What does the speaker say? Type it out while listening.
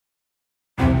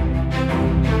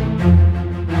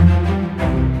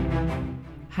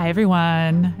Hi,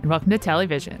 everyone, and welcome to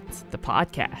Televisions, the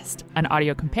podcast, an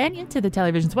audio companion to the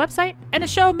Televisions website, and a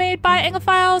show made by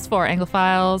Anglophiles for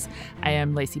Anglophiles. I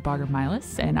am Lacey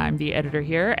Bogger-Milas, and I'm the editor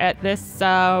here at this,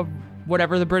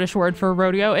 whatever the British word for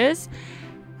rodeo is.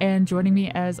 And joining me,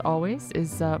 as always,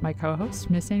 is my co-host,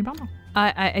 Miss Annie Bumble.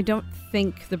 I don't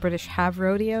think the British have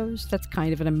rodeos. That's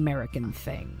kind of an American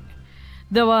thing.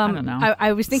 Though, I don't know.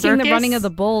 I was thinking Circus? the running of the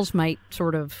bulls might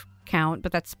sort of count,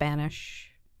 but that's Spanish.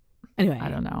 Anyway. I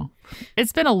don't know.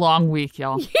 It's been a long week,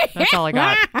 y'all. That's all I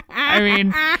got. I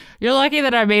mean, you're lucky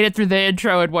that I made it through the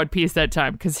intro in one piece that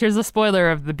time, because here's a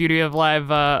spoiler of the beauty of live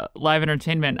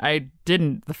entertainment. I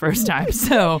didn't the first time,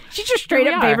 so She just straight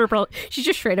up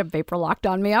vapor locked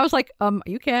on me. I was like, are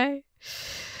you okay?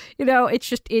 You know,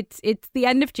 it's the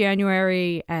end of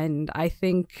January, and I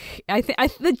think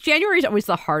the January is always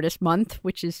the hardest month,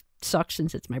 which sucks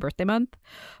since it's my birthday month,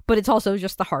 but it's also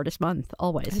just the hardest month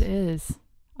always. It is.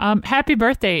 Happy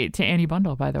birthday to Annie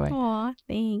Bundle, by the way. Aw,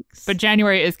 thanks. But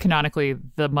January is canonically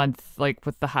the month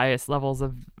with the highest levels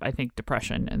of, I think,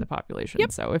 depression in the population.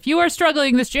 Yep. So if you are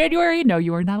struggling this January, no,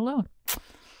 you are not alone.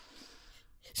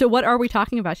 So what are we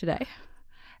talking about today?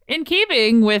 In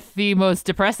keeping with the most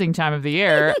depressing time of the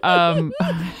year,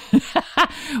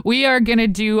 we are going to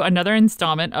do another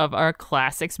installment of our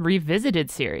Classics Revisited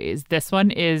series. This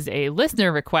one is a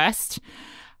listener request.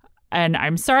 And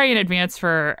I'm sorry in advance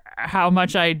for how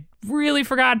much I really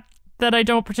forgot that I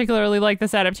don't particularly like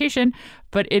this adaptation,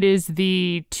 but it is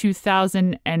the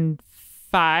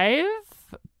 2005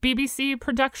 BBC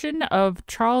production of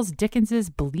Charles Dickens's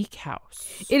Bleak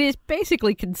House. It is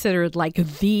basically considered like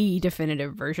the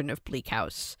definitive version of Bleak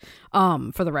House,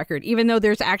 for the record, even though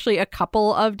there's actually a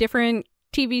couple of different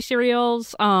TV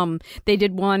serials. They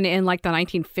did one in like the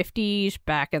 1950s,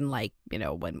 back in like, you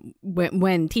know,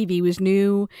 when TV was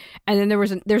new, and then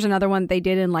there's another one they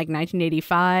did in like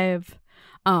 1985.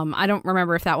 I don't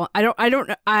remember if that one.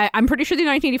 I'm pretty sure the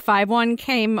 1985 one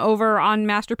came over on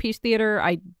Masterpiece Theater.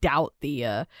 I doubt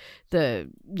the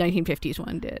 1950s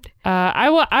one did.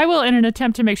 I will, in an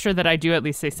attempt to make sure that I do at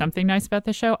least say something nice about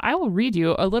the show, I will read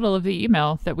you a little of the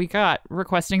email that we got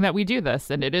requesting that we do this,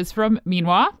 and it is from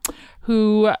Minwa,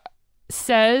 who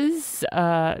says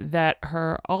that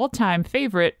her all-time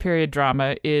favorite period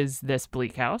drama is this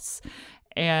Bleak House,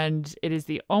 and it is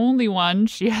the only one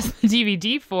she has the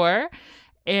DVD for.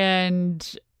 And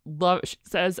she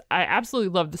says, I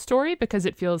absolutely love the story because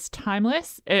it feels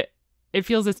timeless. It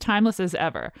feels as timeless as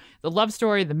ever. The love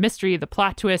story, the mystery, the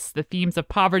plot twists, the themes of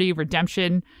poverty,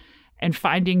 redemption, and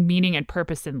finding meaning and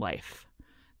purpose in life.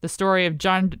 The story of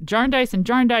Jarndyce and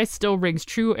Jarndyce still rings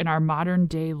true in our modern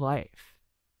day life.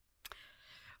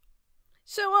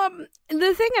 So,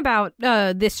 the thing about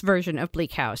this version of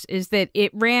Bleak House is that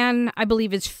it ran, I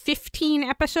believe, as 15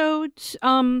 episodes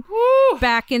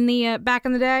back in the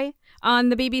day on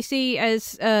the BBC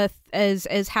as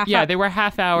half. Yeah, they were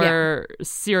half-hour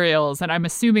serials, and I'm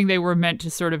assuming they were meant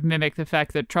to sort of mimic the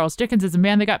fact that Charles Dickens is a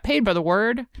man that got paid by the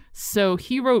word, so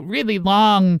he wrote really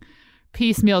long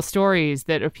piecemeal stories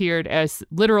that appeared as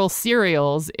literal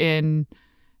serials in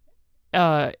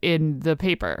the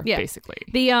paper, basically.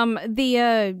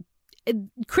 The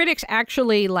critics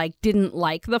actually didn't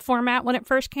like the format when it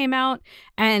first came out,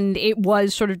 and it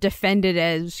was sort of defended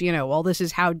as, you know, well, this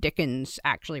is how Dickens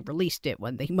actually released it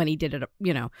when he did it,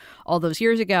 you know, all those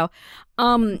years ago.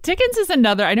 Dickens is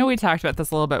another, I know we talked about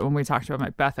this a little bit when we talked about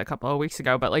Macbeth a couple of weeks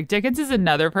ago, but like Dickens is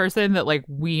another person that like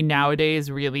we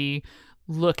nowadays really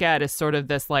look at as sort of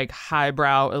this like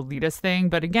highbrow elitist thing,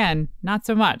 but again, not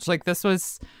so much. Like this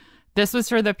was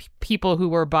for the people who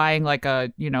were buying like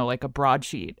a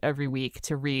broadsheet every week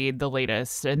to read the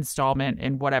latest installment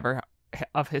in whatever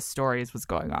of his stories was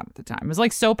going on at the time. It was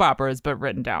like soap operas, but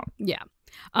written down. Yeah.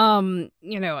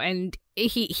 You know, and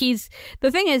he's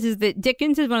the thing is that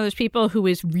Dickens is one of those people who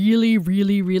is really,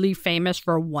 really, really famous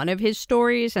for one of his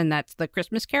stories, and that's the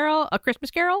Christmas Carol, A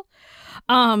Christmas Carol.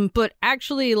 But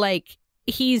actually, like,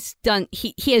 he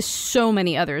has so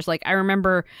many others. Like, I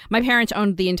remember my parents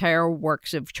owned the entire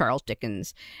works of Charles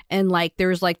Dickens, and like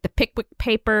there's like the Pickwick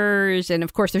Papers, and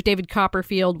of course there's David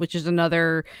Copperfield, which is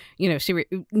another, you know,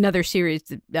 another series,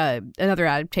 another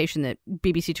adaptation that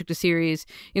BBC took to series.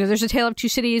 You know, there's A Tale of Two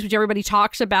Cities, which everybody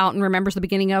talks about and remembers the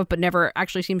beginning of, but never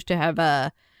actually seems to have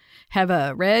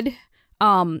read.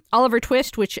 Oliver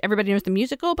Twist, which everybody knows the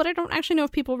musical, but I don't actually know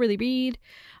if people really read.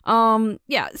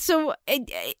 Yeah, so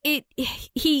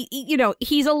he, you know,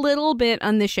 he's a little bit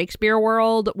on the Shakespeare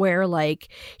world where like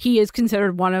he is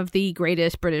considered one of the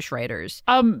greatest British writers.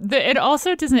 It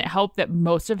also doesn't help that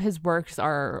most of his works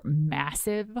are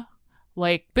massive,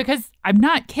 like, because I'm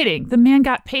not kidding, the man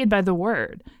got paid by the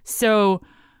word. So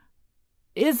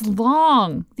is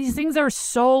long. These things are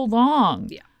so long.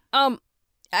 Yeah.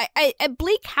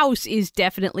 Bleak House is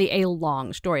definitely a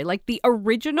long story. Like the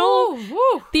original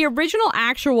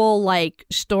actual like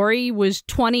story was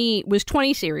 20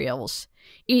 serials.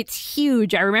 It's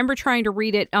huge. I remember trying to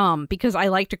read it because I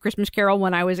liked A Christmas Carol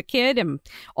when I was a kid and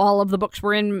all of the books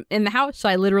were in the house. So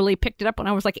I literally picked it up when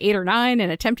I was like 8 or 9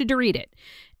 and attempted to read it.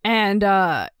 And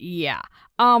I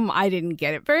didn't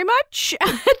get it very much at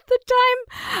the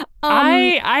time.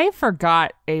 I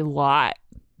forgot a lot.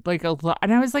 Like a lot,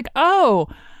 and I was like, because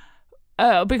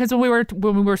when we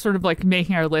were sort of like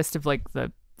making our list of like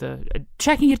the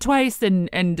checking it twice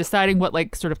and deciding what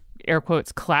like sort of air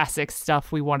quotes classic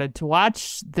stuff we wanted to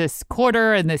watch this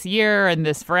quarter and this year and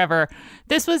this forever,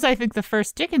 this was, I think, the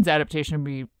first Dickens adaptation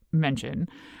we mentioned,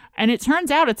 and it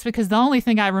turns out it's because the only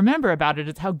thing I remember about it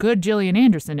is how good Gillian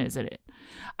Anderson is at it.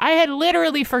 I had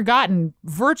literally forgotten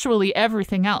virtually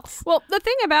everything else. Well, the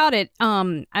thing about it, I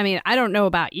mean, I don't know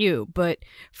about you, but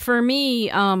for me,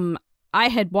 I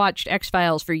had watched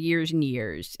X-Files for years and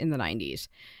years in the 90s.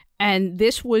 And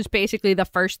this was basically the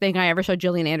first thing I ever saw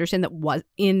Gillian Anderson that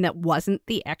wasn't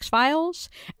the X-Files,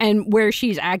 and where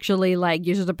she's actually like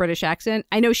uses a British accent.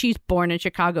 I know she's born in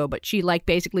Chicago, but she like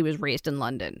basically was raised in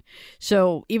London.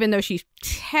 So even though she's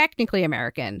technically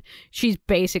American, she's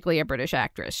basically a British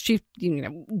actress. She's, you know,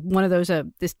 one of those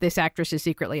this actress is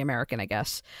secretly American, I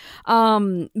guess.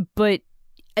 But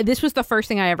this was the first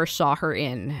thing I ever saw her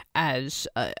in as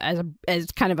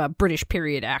kind of a British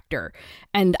period actor,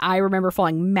 and I remember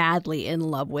falling madly in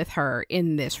love with her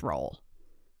in this role.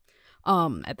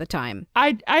 At the time,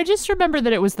 I just remember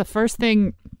that it was the first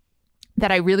thing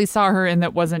that I really saw her in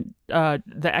that wasn't the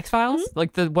X-Files,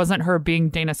 like that wasn't her being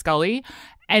Dana Scully,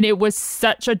 and it was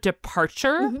such a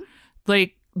departure,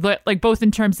 like both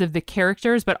in terms of the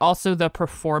characters, but also the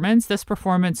performance. This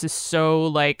performance is so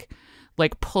like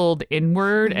pulled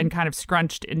inward and kind of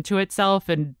scrunched into itself,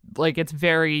 and like it's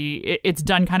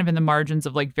done kind of in the margins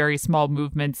of like very small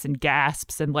movements and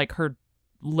gasps, and like her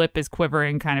lip is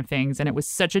quivering kind of things, and it was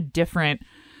such a different,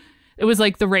 it was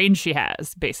like the range she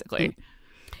has basically.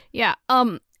 Yeah.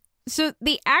 So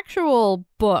the actual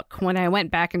book, when I went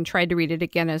back and tried to read it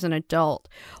again as an adult,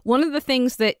 one of the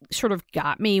things that sort of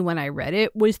got me when I read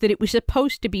it was that it was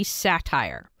supposed to be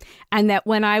satire. And that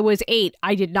when I was 8,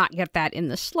 I did not get that in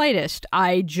the slightest.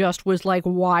 I just was like,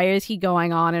 why is he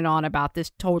going on and on about this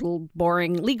total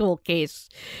boring legal case,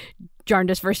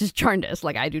 Jarndyce versus Jarndyce?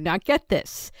 Like, I do not get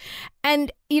this.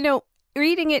 And, you know,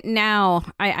 reading it now,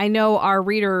 I know our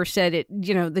reader said it,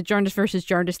 you know, the Jarndyce versus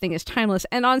Jarndyce thing is timeless.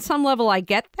 And on some level, I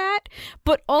get that.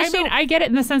 But also, I mean, I get it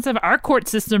in the sense of our court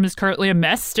system is currently a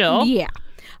mess still. Yeah.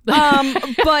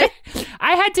 But I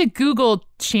had to Google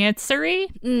Chancery.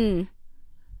 Because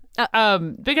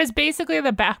basically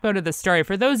the backbone of the story,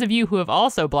 for those of you who have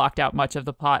also blocked out much of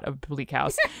the plot of Bleak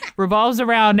House, revolves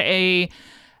around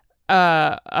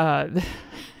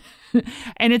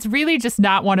and it's really just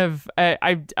not one of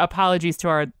apologies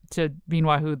to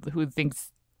Meanwhile who thinks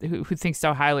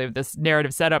so highly of this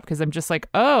narrative setup, because I'm just like,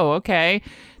 oh, okay,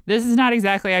 this is not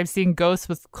exactly I've seen ghosts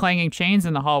with clanging chains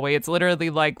in the hallway. It's literally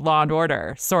like Law and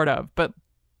Order, sort of, but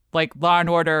like Law and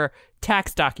Order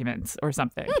tax documents or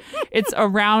something. It's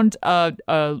around a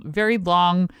very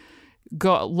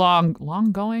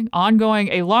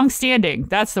long-standing,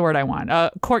 that's the word I want,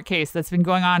 a court case that's been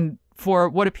going on for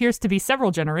what appears to be several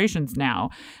generations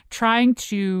now, trying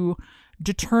to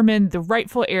determine the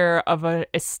rightful heir of an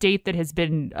estate that has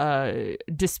been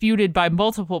disputed by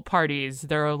multiple parties.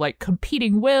 There are like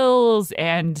competing wills,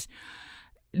 and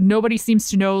nobody seems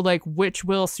to know like which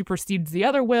will supersedes the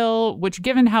other will, which,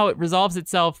 given how it resolves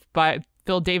itself by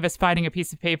Phil Davis finding a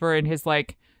piece of paper in his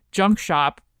like junk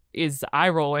shop, is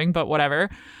eye-rolling, but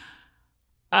whatever.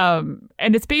 And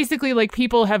it's basically like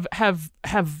people have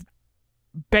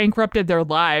bankrupted their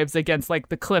lives against like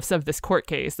the cliffs of this court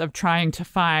case of trying to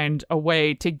find a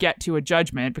way to get to a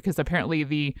judgment, because apparently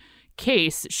the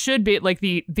case should be like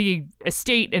the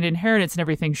estate and inheritance and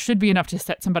everything should be enough to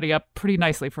set somebody up pretty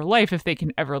nicely for life if they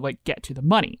can ever like get to the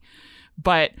money.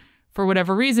 But for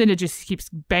whatever reason, it just keeps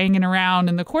banging around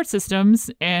in the court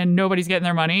systems and nobody's getting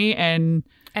their money, and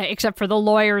except for the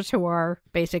lawyers who are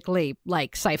basically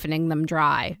like siphoning them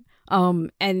dry.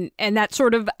 And that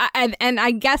sort of, and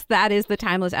I guess that is the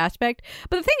timeless aspect.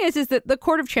 But the thing is that the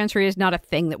Court of Chancery is not a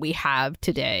thing that we have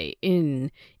today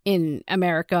in in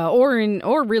America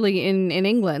or really in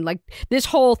England. Like this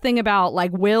whole thing about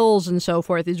like wills and so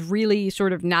forth is really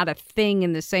sort of not a thing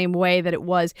in the same way that it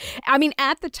was. I mean,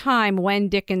 at the time when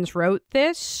Dickens wrote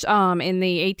this in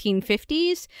the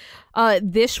 1850s,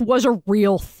 this was a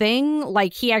real thing.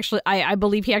 Like he actually, I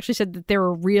believe he actually said that there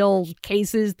were real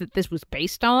cases that this was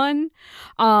based on.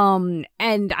 And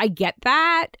I get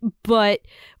that, but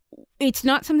it's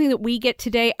not something that we get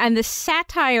today. And the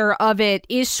satire of it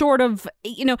is sort of,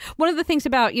 one of the things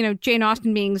about, Jane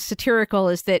Austen being satirical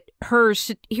is that her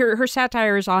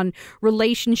satire is on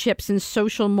relationships and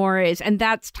social mores, and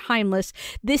that's timeless.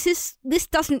 This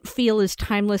doesn't feel as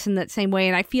timeless in that same way.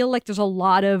 And I feel like there's a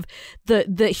lot of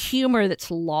the humor that's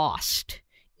lost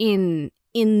in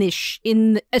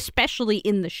especially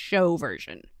in the show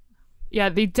version. Yeah,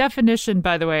 the definition,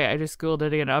 by the way, I just Googled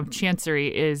it again, of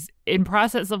chancery is in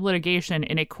process of litigation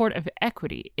in a court of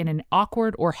equity in an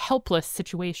awkward or helpless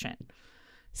situation.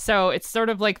 So it's sort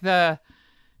of like the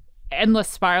endless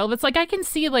spiral. It's like I can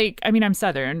see, I'm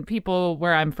Southern. People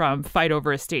where I'm from fight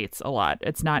over estates a lot.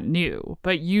 It's not new.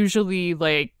 But usually,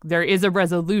 there is a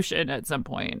resolution at some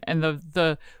point. And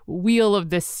the wheel of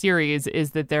this series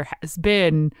is that there has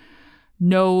been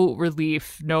no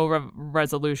relief, no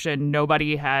resolution.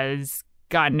 Nobody has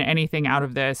gotten anything out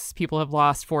of this. People have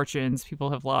lost fortunes.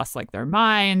 People have lost their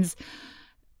minds.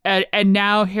 And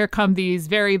now here come these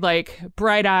very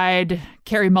bright-eyed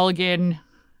Carey Mulligan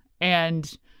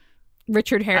and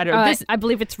Richard Harrington. I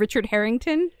believe it's Richard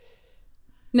Harrington.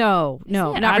 No,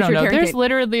 not I don't Richard know. Harrington. There's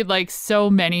literally so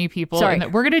many people. Sorry.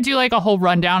 We're going to do a whole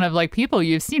rundown of people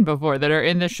you've seen before that are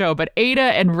in the show, but Ada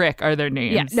and Rick are their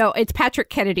names. Yeah, no, it's Patrick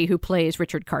Kennedy who plays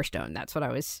Richard Carstone. That's what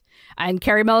I was. And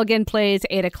Carey Mulligan plays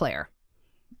Ada Clare.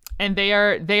 And they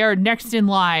are next in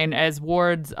line as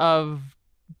wards of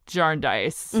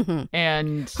Jarndyce,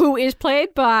 and who is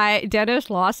played by Dennis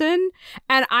Lawson.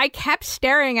 And I kept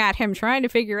staring at him trying to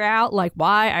figure out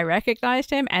why I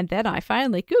recognized him, and then I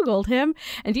finally Googled him.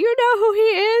 And do you know who he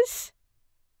is?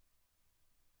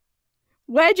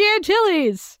 Wedge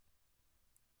Antilles.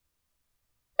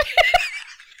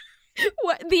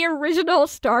 What, the original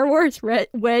Star Wars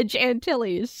Wedge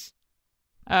Antilles.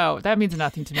 Oh, that means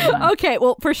nothing to me then. Okay,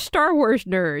 well, for Star Wars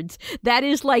nerds, that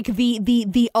is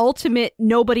the ultimate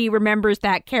nobody remembers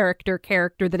that character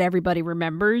that everybody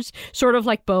remembers, sort of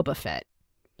like Boba Fett.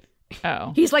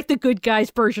 Oh. He's the good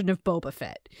guy's version of Boba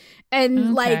Fett.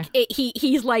 And okay.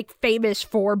 He's famous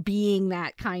for being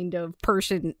that kind of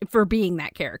person, for being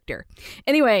that character.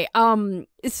 Anyway,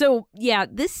 so yeah,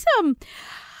 this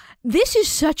is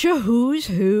such a who's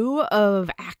who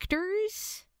of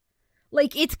actors.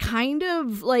 It's kind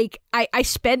of I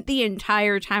spent the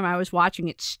entire time I was watching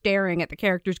it staring at the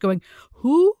characters going,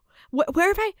 who? Where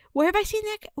have I seen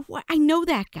that? I know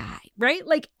that guy, right?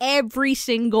 Every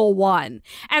single one.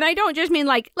 And I don't just mean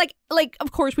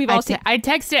of course we've all seen. I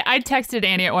texted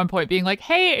Annie at one point being like,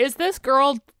 hey, is this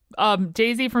girl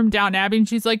Daisy from Downton Abbey? And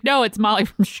she's like, no, it's Molly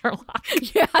from Sherlock.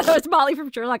 Yeah, no, it's Molly from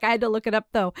Sherlock. I had to look it up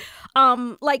though.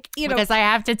 Because I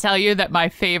have to tell you that my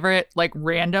favorite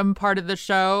random part of the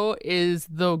show is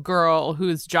the girl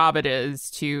whose job it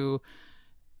is to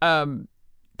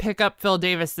pick up Phil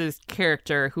Davis's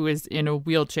character who is in a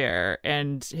wheelchair,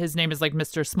 and his name is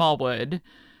Mr. Smallwood,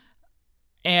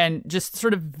 and just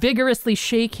sort of vigorously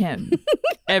shake him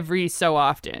every so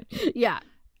often. Yeah.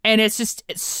 And it's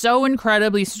so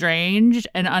incredibly strange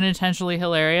and unintentionally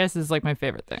hilarious is my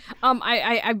favorite thing.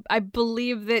 I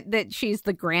believe that she's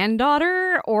the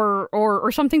granddaughter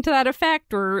or something to that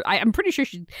effect. Or I'm pretty sure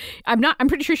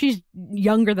she's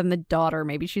younger than the daughter.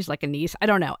 Maybe she's a niece. I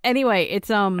don't know. Anyway,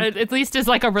 it's at least it's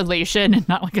a relation and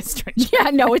not a stranger. Yeah,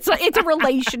 no, it's a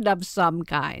relation of some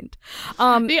kind.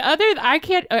 The other I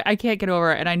can't get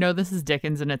over, and I know this is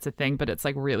Dickens and it's a thing, but it's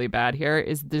really bad here,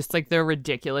 is just the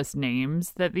ridiculous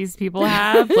names that these people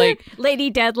have, Lady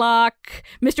Deadlock,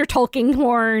 Mr.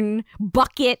 Tulkinghorn,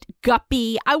 Bucket,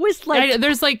 Guppy. I was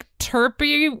there's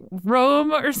Turpy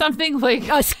Rome or something,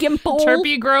 Skimple,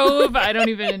 Turpy Grove. I don't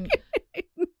even.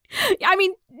 I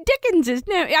mean, Dickens is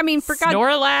no. I mean, for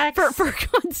Snorlax. For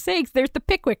God's sakes, there's the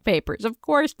Pickwick Papers. Of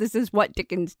course, this is what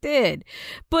Dickens did,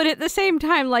 but at the same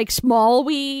time,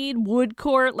 Smallweed,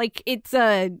 Woodcourt,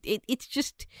 it's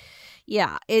just.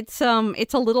 Yeah, it's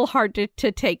a little hard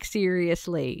to take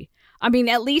seriously. I mean,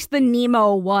 at least the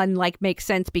Nemo one makes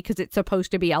sense because it's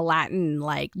supposed to be a Latin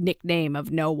nickname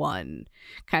of no one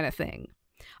kind of thing.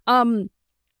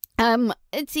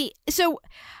 Let's see. So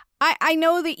I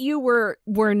know that you were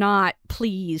not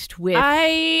pleased with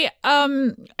and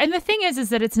the thing is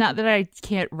that it's not that I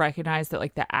can't recognize that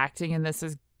the acting in this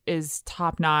is is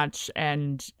top notch,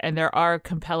 and there are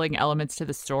compelling elements to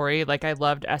the story. Like, I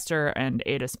loved Esther and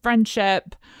Ada's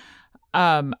friendship.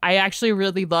 I actually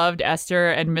really loved Esther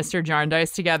and Mr.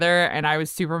 Jarndyce together, and I was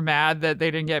super mad that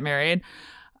they didn't get married.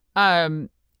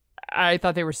 I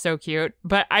thought they were so cute,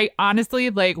 but I honestly,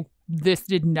 like, this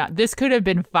could have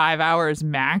been 5 hours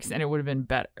max, and it would have been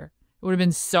better. It would have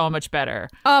been so much better.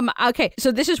 Okay,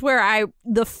 so this is where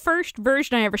the first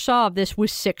version I ever saw of this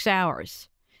was 6 hours.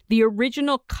 The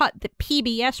original cut that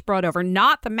PBS brought over,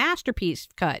 not the Masterpiece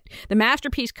cut. The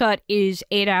Masterpiece cut is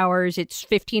 8 hours. It's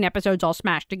 15 episodes all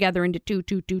smashed together into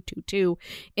two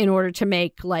in order to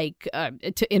make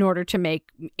in order to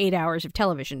make 8 hours of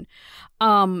television.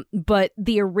 But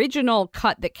the original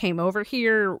cut that came over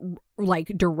here, like,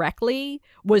 directly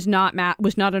was not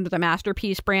under the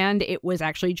Masterpiece brand. It was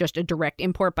actually just a direct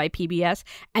import by PBS,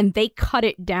 and they cut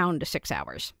it down to 6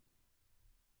 hours.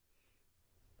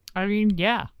 I mean,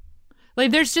 yeah.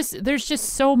 Like, there's just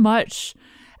so much.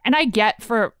 And I get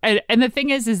and the thing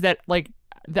is that, like,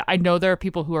 I know there are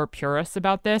people who are purists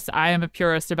about this. I am a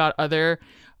purist about other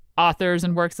authors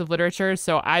and works of literature.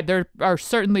 So there are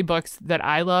certainly books that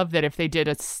I love that if they did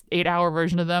a 8-hour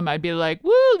version of them, I'd be like,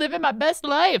 woo, living my best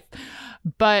life.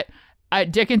 But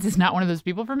Dickens is not one of those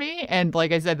people for me. And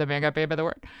like I said, the man got paid by the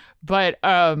word. But,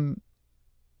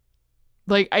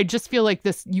 like, I just feel like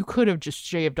you could have just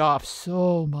shaved off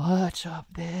so much of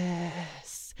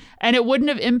this, and it wouldn't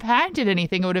have impacted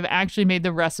anything. It would have actually made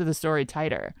the rest of the story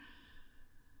tighter.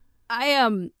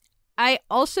 I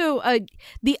also,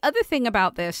 the other thing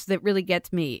about this that really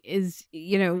gets me is,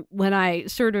 you know, when I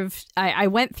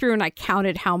went through and I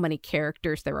counted how many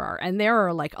characters there are, and there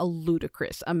are like a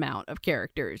ludicrous amount of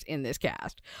characters in this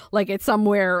cast. Like, it's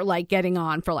somewhere like getting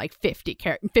on for like 50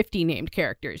 named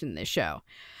characters in this show.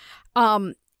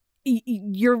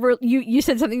 You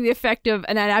said something to the effect of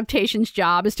an adaptation's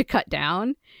job is to cut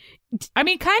down. I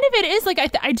mean, kind of it is. Like,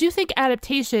 I do think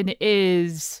adaptation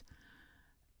is,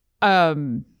 I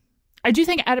do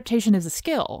think adaptation is a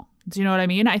skill. Do you know what I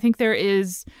mean? I think there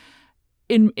is,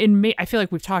 I feel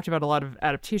like we've talked about a lot of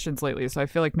adaptations lately, so I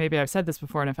feel like maybe I've said this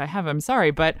before, and if I have, I'm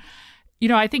sorry, but, you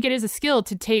know, I think it is a skill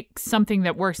to take something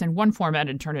that works in one format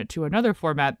and turn it to another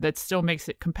format that still makes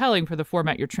it compelling for the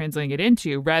format you're translating it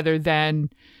into, rather than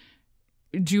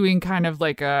doing kind of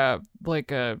like a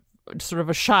sort of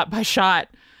a shot by shot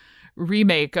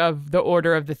remake of the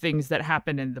order of the things that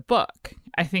happen in the book.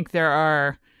 I think there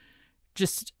are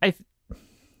just, I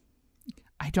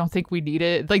don't think we need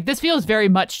it. Like, this feels very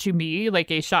much to me like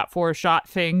a shot for shot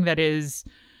thing that is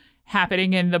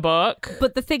happening in the book.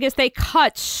 But the thing is, they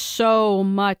cut so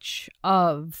much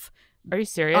of... Are you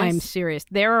serious? I'm serious.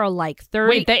 There are like 30...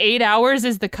 Wait, the 8 hours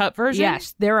is the cut version?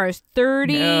 Yes, there are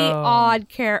 30 odd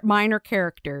minor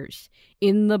characters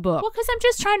in the book. Well, because I'm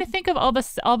just trying to think of all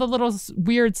the little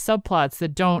weird subplots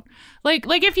that don't... Like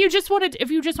if you just want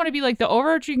to be like, the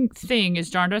overarching thing is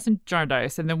Jarndyce and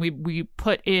Jarndyce, and then we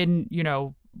put in, you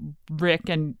know, Rick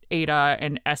and Ada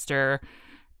and Esther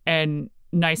and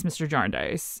nice Mr.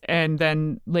 Jarndyce, and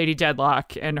then Lady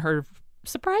Deadlock and her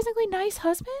surprisingly nice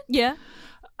husband. Yeah.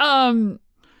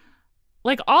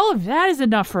 Like, all of that is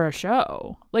enough for a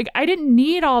show. Like, I didn't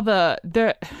need all the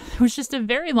it was just a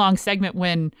very long segment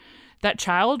when that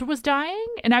child was dying,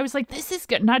 and I was like, this is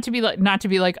good. Not to be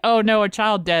like, oh no, a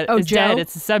child is dead.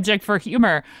 It's a subject for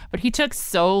humor. But he took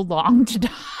so long to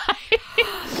die.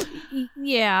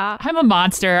 Yeah. I'm a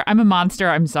monster.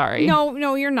 I'm sorry.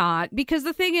 No, you're not. Because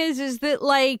the thing is that,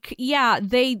 like, yeah,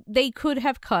 they could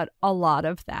have cut a lot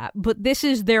of that, but this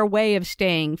is their way of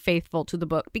staying faithful to the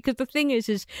book. Because the thing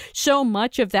is so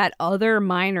much of that other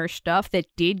minor stuff that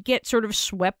did get sort of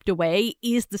swept away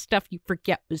is the stuff you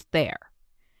forget was there.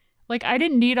 Like, I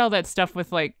didn't need all that stuff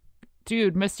with, like,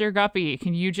 dude, Mr. Guppy,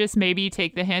 can you just maybe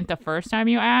take the hint the first time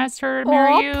you asked her to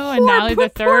marry you, and not like the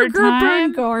third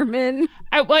time? Bern Gorman.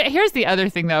 Well, here's the other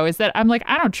thing, though, is that I'm like,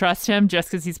 I don't trust him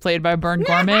just because he's played by Bern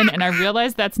Gorman, and I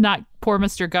realize that's not poor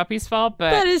Mr. Guppy's fault, but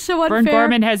that is so unfair. Bern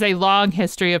Gorman has a long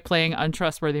history of playing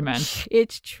untrustworthy men.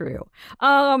 It's true.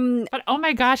 But oh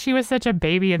my gosh, he was such a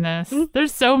baby in this.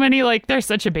 There's so many, like, there's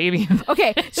such a baby in this.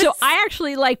 Okay, so I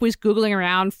actually, like, was Googling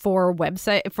around for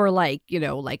like, you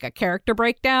know, like a character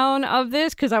breakdown of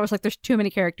this, because I was like, there's too many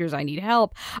characters, I need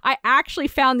help. I actually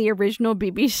found the original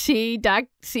bbc.co.uk,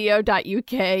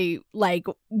 like,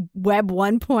 Web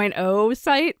 1.0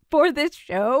 site for this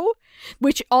show,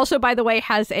 which also, by the way,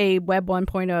 has a Web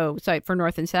 1.0 site for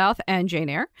North and South and Jane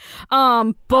Eyre,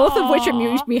 both of which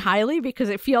amused me highly, because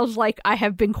it feels like we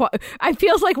have been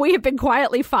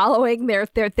quietly following their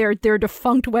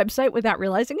defunct website without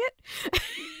realizing it.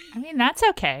 I mean, that's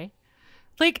okay.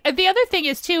 Like, the other thing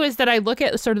is, too, is that I look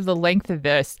at sort of the length of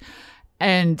this,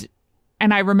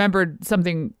 And I remembered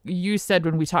something you said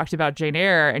when we talked about Jane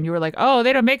Eyre, and you were like, oh,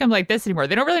 they don't make them like this anymore.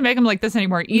 They don't really make them like this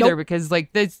anymore either, Nope. because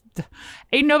like this,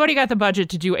 ain't nobody got the budget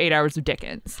to do 8 hours of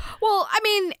Dickens. Well, I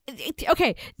mean,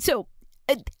 okay, so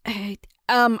I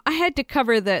had to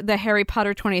cover the Harry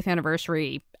Potter 20th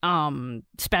anniversary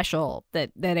special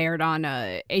that aired on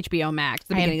HBO Max.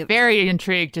 I am very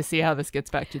intrigued to see how this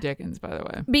gets back to Dickens, by the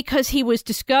way. Because he was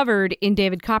discovered in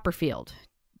David Copperfield.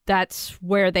 That's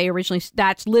where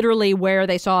that's literally where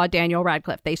they saw Daniel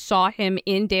Radcliffe. They saw him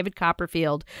in David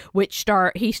Copperfield, which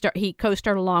he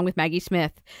co-starred along with Maggie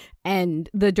Smith, and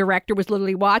the director was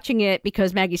literally watching it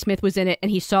because Maggie Smith was in it,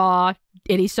 and he saw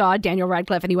Daniel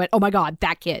Radcliffe, and he went, "Oh my God,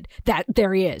 that kid!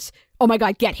 There he is! Oh my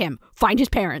God, get him! Find his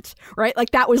parents!" Right? Like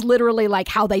that was literally like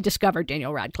how they discovered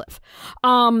Daniel Radcliffe.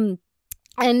 And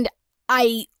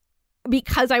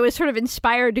because I was sort of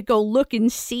inspired to go look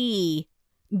and see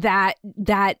that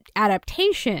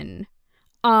adaptation,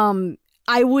 I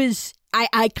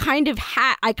kind of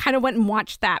went and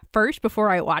watched that first before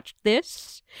I watched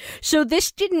this. So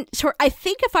this I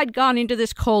think if I'd gone into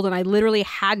this cold and I literally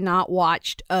had not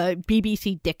watched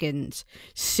BBC Dickens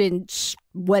since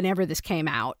whenever this came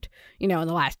out, in the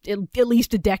last at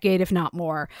least a decade, if not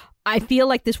more, I feel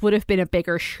like this would have been a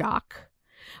bigger shock.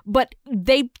 But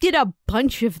they did a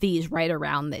bunch of these right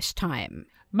around this time.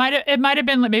 It might have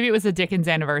been, maybe it was a Dickens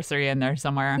anniversary in there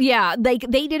somewhere. Yeah, they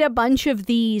did a bunch of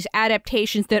these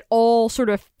adaptations that all sort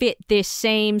of fit this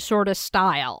same sort of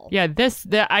style. Yeah,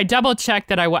 I double checked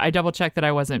that I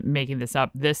wasn't making this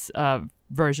up. This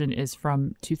version is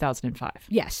from 2005.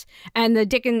 Yes, and the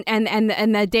Dickens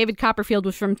and the David Copperfield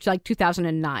was from like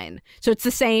 2009. So it's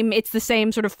the same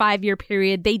sort of 5-year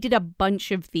period. They did a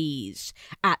bunch of these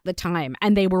at the time,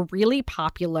 and they were really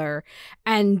popular,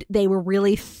 and they were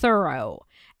really thorough.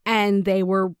 And they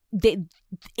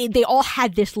all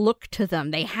had this look to them.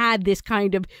 They had this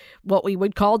kind of what we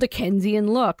would call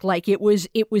Dickensian look. Like it was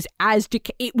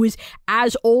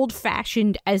as old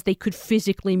fashioned as they could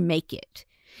physically make it,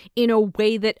 in a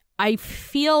way that I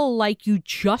feel like you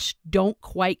just don't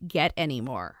quite get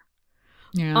anymore.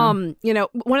 Yeah. One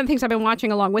of the things I've been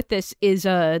watching along with this is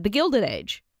The Gilded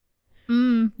Age.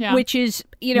 Yeah. Which is,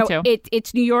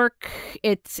 it's New York.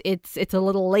 It's a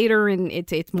little later, and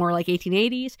it's more like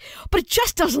 1880s, but it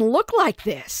just doesn't look like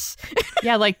this.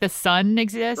 Yeah, like the sun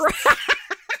exists.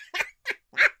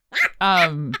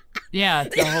 Yeah,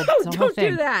 it's a whole Don't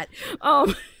thing. do that.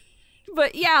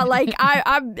 But yeah, like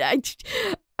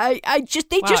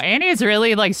Annie is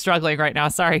really like struggling right now.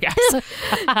 Sorry, guys.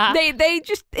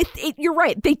 You're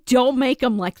right. They don't make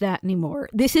them like that anymore.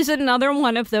 This is another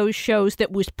one of those shows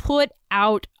that was put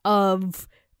out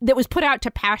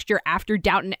to pasture after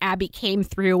Downton Abbey came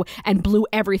through and blew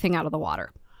everything out of the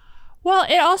water. Well,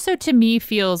 it also to me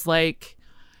feels a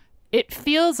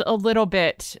little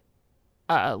bit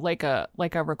like a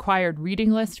required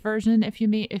reading list version, if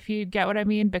you get what I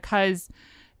mean, because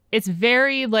it's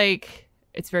very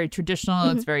traditional.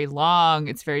 Mm-hmm. It's very long.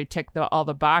 It's very all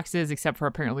the boxes, except for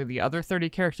apparently the other 30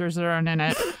 characters that are in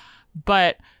it.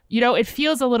 But it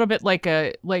feels a little bit like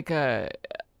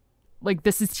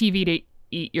this is TV to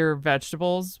eat your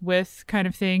vegetables with kind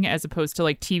of thing, as opposed to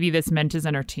like TV that's meant as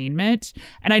entertainment.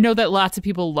 And I know that lots of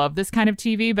people love this kind of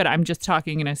TV, but I'm just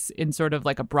talking in sort of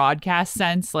like a broadcast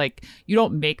sense. Like, you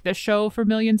don't make this show for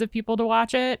millions of people to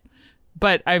watch it.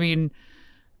 But I mean,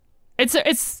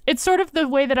 it's sort of the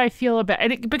way that I feel about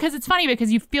it, because it's funny,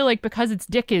 because you feel like because it's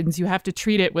Dickens, you have to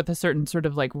treat it with a certain sort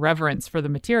of like reverence for the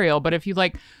material. But if you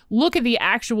like look at the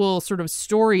actual sort of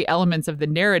story elements of the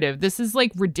narrative, this is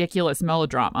like ridiculous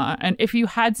melodrama. And if you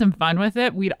had some fun with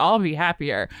it, we'd all be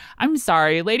happier. I'm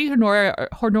sorry, Lady Honoria?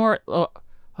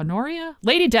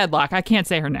 Lady Deadlock. I can't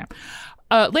say her name.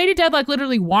 Lady Deadlock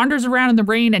literally wanders around in the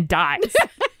rain and dies.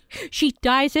 She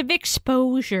dies of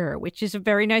exposure, which is a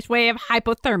very nice way of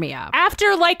hypothermia.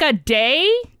 After like a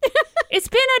day? It's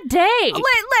been a day.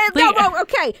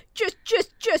 Okay.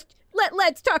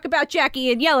 Let's talk about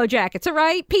Jackie and Yellow Jackets, all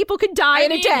right? People can die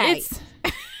in a day.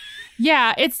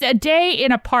 It's a day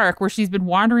in a park where she's been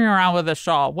wandering around with a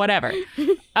shawl, whatever.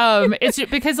 It's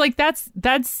because like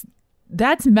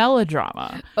that's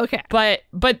melodrama. Okay. But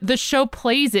the show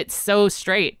plays it so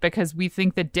straight because we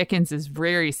think that Dickens is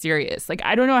very serious. Like,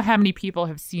 I don't know how many people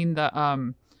have seen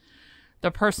the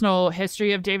personal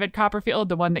history of David Copperfield,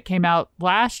 the one that came out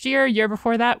last year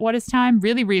before that. What is time?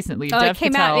 Really recently. It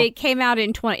came out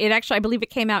in I believe it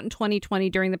came out in 2020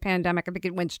 during the pandemic. I think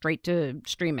it went straight to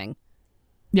streaming.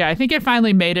 Yeah, I think it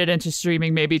finally made it into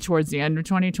streaming maybe towards the end of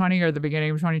 2020 or the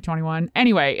beginning of 2021.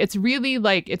 Anyway, it's really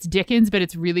like, it's Dickens, but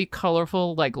it's really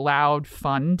colorful, like loud,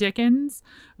 fun Dickens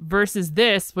versus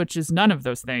this, which is none of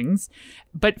those things,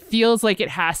 but feels like it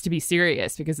has to be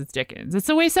serious because it's Dickens. It's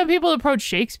the way some people approach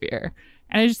Shakespeare.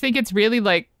 And I just think it's really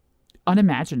like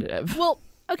unimaginative. Well,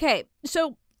 okay,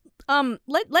 so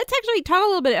let's actually talk a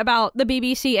little bit about the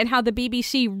BBC and how the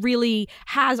BBC really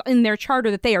has in their charter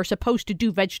that they are supposed to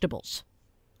do vegetables.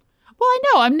 Well, I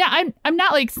know I'm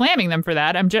not like slamming them for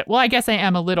that. Well, I guess I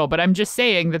am a little, but I'm just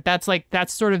saying that that's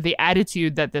sort of the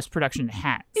attitude that this production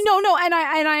has. No, and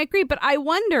I agree, but I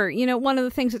wonder, one of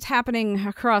the things that's happening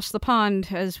across the pond,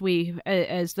 as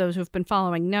those who've been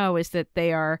following know, is that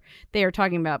they are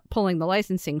talking about pulling the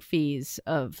licensing fees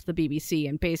of the BBC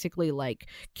and basically like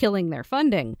killing their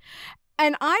funding.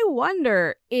 And I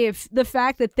wonder if the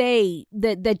fact that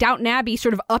that Downton Abbey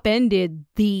sort of upended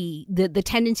the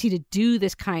tendency to do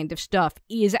this kind of stuff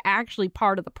is actually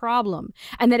part of the problem,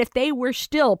 and that if they were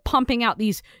still pumping out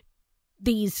these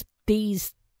they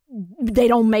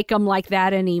don't make them like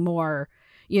that anymore,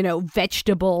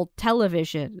 vegetable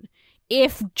television,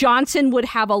 if Johnson would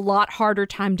have a lot harder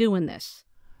time doing this.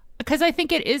 Because I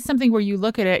think it is something where you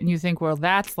look at it and you think, well,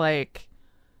 that's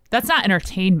not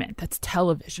entertainment. That's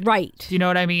television. Right. Do you know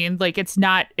what I mean? Like it's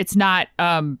not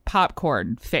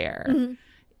popcorn fare. Mm-hmm.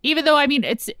 Even though, I mean,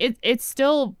 it's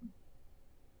still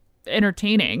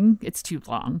entertaining. It's too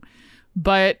long.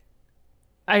 But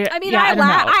I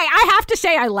have to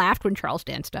say I laughed when Charles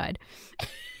Dance died.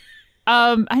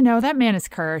 I know that man is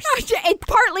cursed.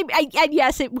 And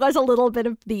yes, it was a little bit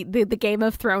of the Game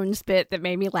of Thrones bit that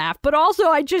made me laugh, but also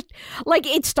I just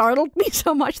it startled me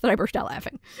so much that I burst out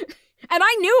laughing. And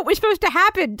I knew it was supposed to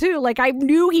happen, too. Like, I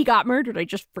knew he got murdered. I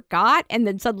just forgot. And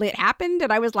then suddenly it happened,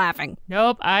 and I was laughing.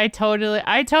 Nope. I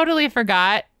totally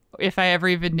forgot if I ever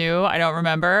even knew. I don't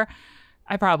remember.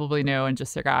 I probably knew and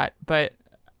just forgot. But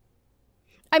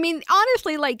I mean,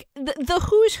 honestly, like, the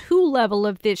who's who level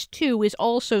of this, too, is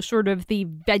also sort of the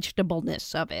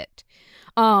vegetableness of it.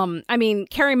 I mean,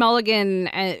 Carey Mulligan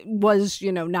was,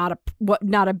 not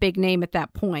a big name at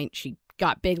that point. She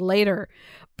got big later,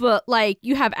 but like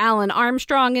you have Alan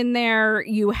Armstrong in there,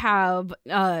 you have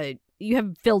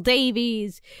Phil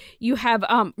Davies, you have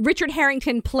Richard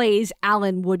Harrington plays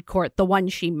Alan Woodcourt, the one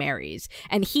she marries,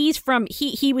 and he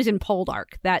was in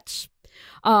Poldark. That's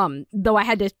though I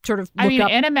had to sort of look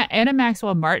up. Anna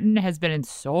Maxwell Martin has been in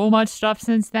so much stuff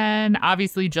since then.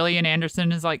 Obviously Gillian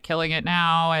Anderson is like killing it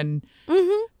now, and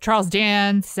Charles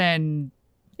Dance, and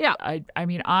yeah, I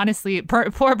mean, honestly,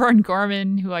 poor Burn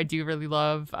Gorman, who I do really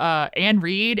love. Anne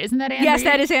Reid, isn't that Anne Reid? Yes,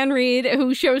 that is Anne Reid,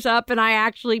 who shows up, and I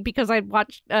actually, because I'd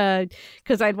watched the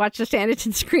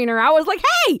Sanditon screener, I was like,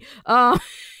 hey,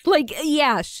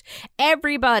 yes,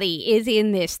 everybody is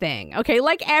in this thing. Okay,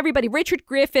 like everybody. Richard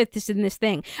Griffith is in this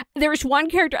thing. There was one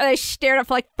character I stared at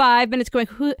for like 5 minutes going,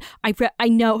 who? I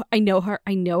know her.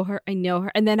 And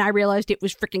then I realized it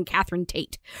was freaking Catherine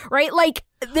Tate, right? Like,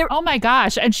 oh my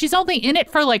gosh. And she's only in it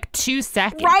for like 2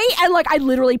 seconds. Right? And like, I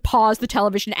literally paused the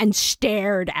television and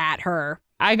stared at her.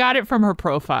 I got it from her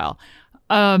profile.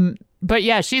 But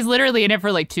yeah, she's literally in it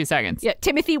for like 2 seconds. Yeah,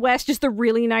 Timothy West is the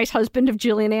really nice husband of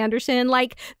Gillian Anderson.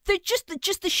 Like,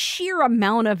 just the sheer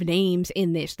amount of names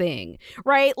in this thing,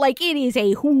 right? Like, it is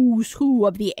a who's who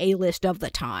of the A-list of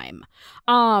the time,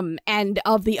 and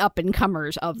of the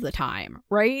up-and-comers of the time,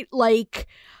 right? Like,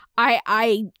 I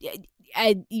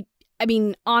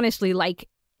mean, honestly, like,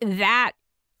 that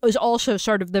was also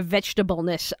sort of the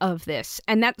vegetableness of this,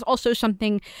 and that's also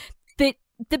something that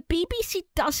the BBC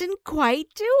doesn't quite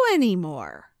do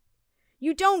anymore.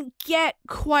 You don't get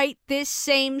quite this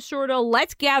same sort of,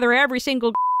 let's gather every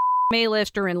single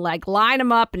A-lister and like line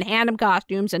them up and hand them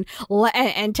costumes and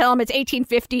tell them it's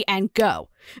 1850 and go.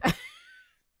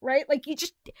 Right? Like, you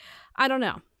just, I don't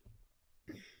know.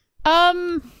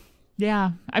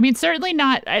 Yeah. I mean, certainly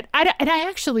not. And I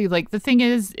actually, like, the thing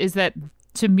is that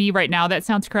to me right now, that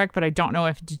sounds correct, but I don't know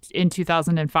if in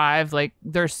 2005, like,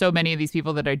 there's so many of these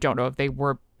people that I don't know if they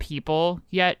were people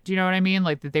yet. Do you know what I mean?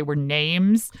 Like, that they were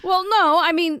names. Well, no,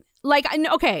 I mean, like,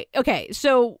 okay.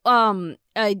 So, Alan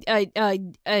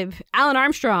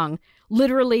Armstrong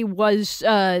literally was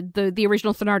the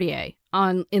original Thénardier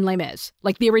in Les Mis.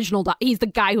 Like, the original, he's the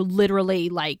guy who literally,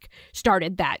 like,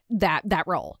 started that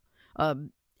role.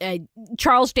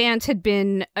 Charles Dance had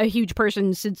been a huge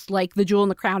person since like The Jewel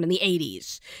and the Crown in the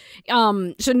 80s.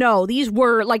 So no, these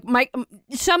were like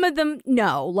some of them,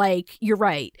 no, like you're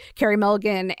right. Carey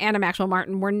Mulligan, Anna Maxwell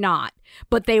Martin were not,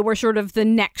 but they were sort of the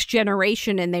next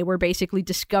generation, and they were basically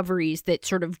discoveries that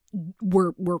sort of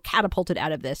were catapulted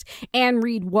out of this. Anne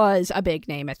Reid was a big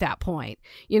name at that point.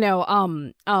 You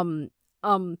know,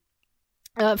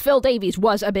 Phil Davies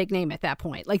was a big name at that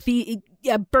point. Like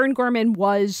Bern Gorman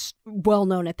was well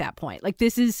known at that point. Like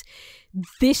this is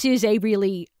a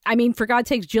really, I mean, for God's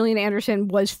sakes, Gillian Anderson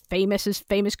was famous as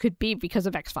famous could be because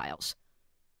of X-Files.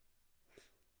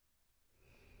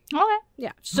 Okay.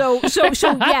 Yeah. So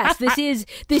yes,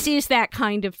 this is that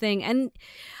kind of thing. And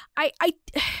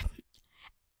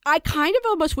I kind of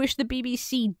almost wish the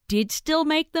BBC did still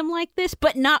make them like this,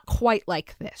 but not quite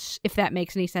like this, if that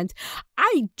makes any sense.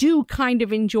 I do kind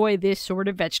of enjoy this sort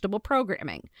of vegetable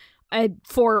programming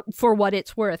for what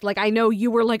it's worth. Like, I know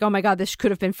you were like, oh my God, this could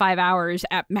have been 5 hours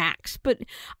at max, but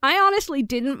I honestly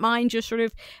didn't mind just sort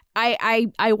of, I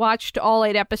watched all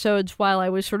 8 episodes while I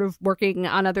was sort of working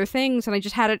on other things, and I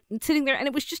just had it sitting there, and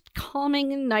it was just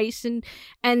calming and nice and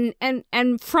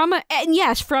from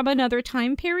another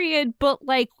time period, but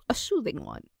like a soothing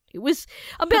one. It was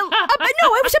a bit,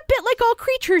 it was a bit like All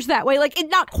Creatures that way. Like, it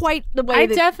not quite the way I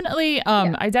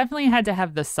definitely had to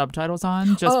have the subtitles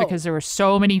on just because there were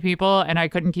so many people and I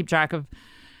couldn't keep track of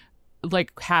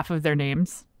like half of their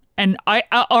names. And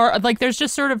there's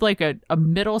just sort of like a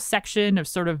middle section of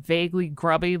sort of vaguely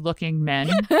grubby looking men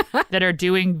that are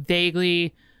doing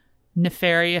vaguely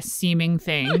nefarious seeming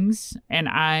things, and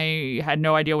I had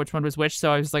no idea which one was which,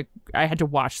 so I was like, I had to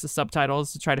watch the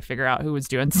subtitles to try to figure out who was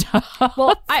doing stuff.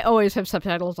 Well, I always have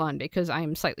subtitles on because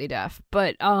I'm slightly deaf,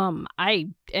 but honestly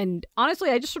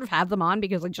I just sort of have them on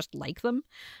because I just like them.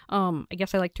 I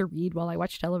guess I like to read while I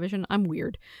watch television. I'm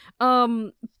weird.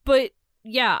 But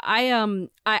yeah,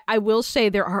 I will say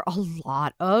there are a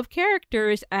lot of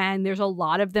characters, and there's a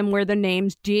lot of them where the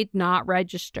names did not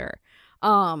register.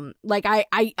 Like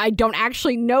I don't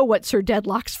actually know what Sir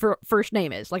Deadlock's first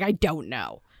name is. Like, I don't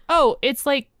know. Oh, it's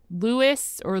like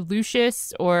Louis or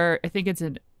Lucius, or I think it's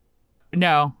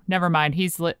no, never mind.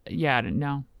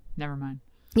 No, never mind.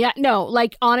 Yeah, no,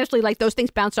 like, honestly, like, those things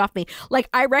bounced off me. Like,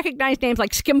 I recognize names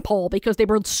like Skimpole because they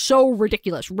were so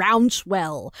ridiculous.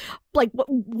 Roundswell. Like,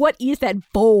 what is that?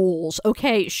 Bowls.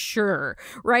 Okay, sure.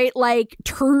 Right? Like,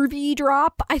 Turvy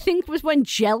Drop, I think, was when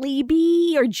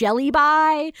Jellybee or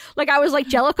Jellyby. Like, I was like,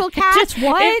 Jellicle Cats?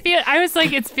 What?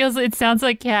 It sounds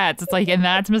like cats. It's like, and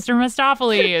that's Mr.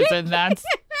 Mistopheles, and that's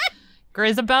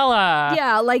Grisabella.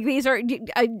 Yeah, like, these are,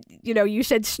 you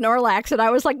said Snorlax, and I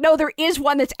was like, no, there is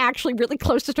one that's actually really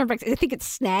close to Snorlax. I think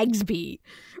it's Snagsby,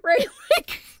 right?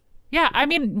 Like, yeah, I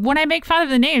mean, when I make fun of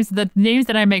the names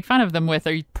that I make fun of them with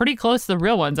are pretty close to the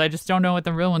real ones. I just don't know what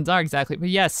the real ones are exactly. But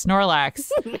yes,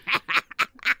 Snorlax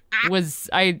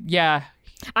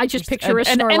I just picture a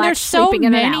Snorlax sleeping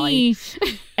in an alley.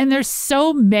 And there's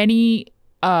so many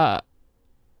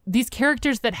these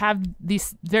characters that have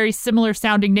these very similar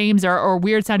sounding names or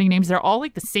weird sounding names. They're all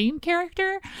like the same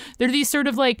character. They're these sort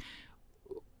of like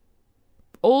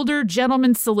older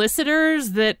gentlemen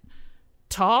solicitors that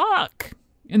talk,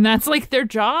 and that's like their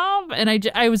job. And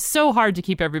I was so hard to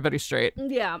keep everybody straight.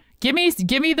 Yeah. Give me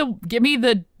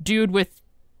the dude with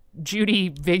Judy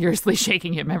vigorously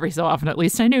shaking him every so often. At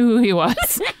least I knew who he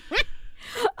was.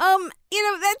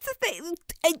 That's the thing.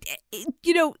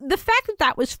 The fact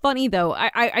that was funny, though,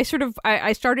 I started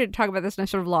to talk about this and I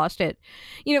sort of lost it.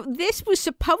 This was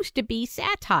supposed to be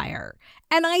satire.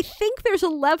 And I think there's a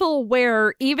level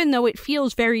where, even though it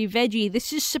feels very veggie,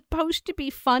 this is supposed to be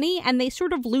funny, and they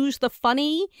sort of lose the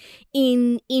funny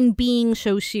in being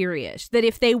so serious. That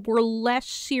if they were less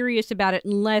serious about it,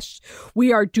 and less,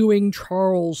 we are doing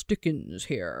Charles Dickens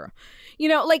here.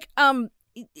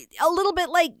 A little bit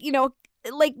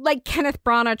like Kenneth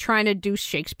Branagh trying to do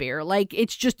Shakespeare. Like,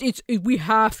 we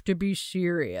have to be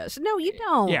serious. No, you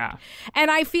don't. Yeah.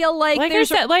 And I feel like I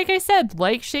said,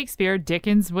 like Shakespeare,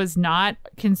 Dickens was not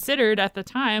considered at the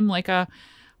time like a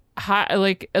high,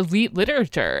 like elite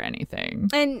literature or anything.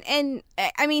 And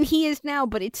I mean, he is now,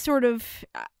 but it's sort of,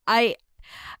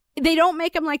 they don't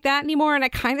make him like that anymore, and I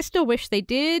kind of still wish they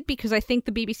did, because I think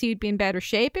the BBC would be in better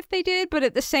shape if they did, but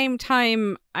at the same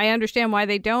time, I understand why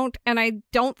they don't, and I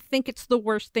don't think it's the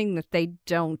worst thing that they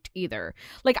don't either.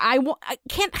 Like,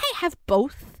 can't I have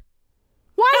both?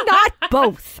 Why not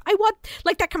both? I want,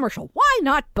 like that commercial, why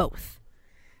not both?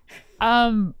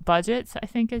 Budgets, I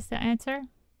think, is the answer.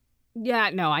 Yeah,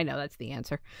 no, I know that's the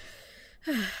answer.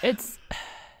 It's...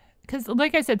 Because,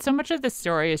 like I said, so much of the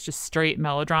story is just straight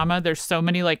melodrama. There's so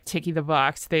many, like, ticky the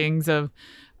box things of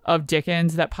of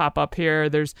Dickens that pop up here.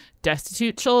 There's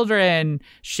destitute children,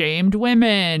 shamed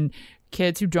women,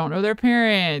 kids who don't know their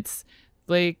parents,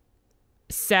 like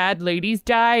sad ladies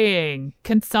dying,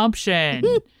 consumption.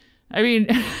 I mean,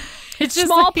 it's just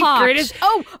smallpox. Like the greatest.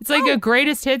 It's like a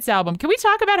greatest hits album. Can we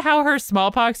talk about how her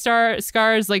smallpox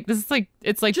scars? Like this is like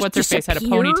it's like just what's her face had a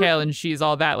ponytail and she's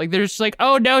all that. Like they're just like,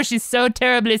 oh no, she's so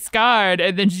terribly scarred,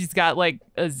 and then she's got like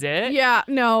a zit. Yeah,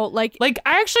 no, like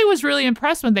I actually was really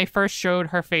impressed when they first showed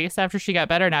her face after she got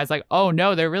better, and I was like, oh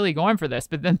no, they're really going for this.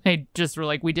 But then they just were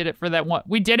like, we did it for that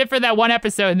one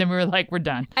episode, and then we were like, we're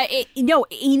done. No,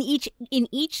 in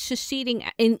each succeeding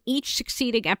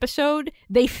episode,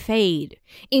 they fade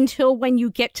until when you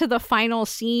get to the final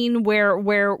scene where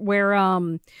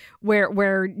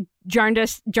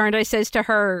Jarndyce says to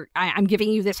her, I'm giving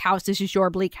you this house. This is your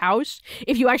bleak house.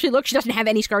 If you actually look, she doesn't have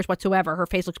any scars whatsoever. Her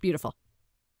face looks beautiful.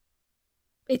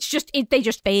 It's just, they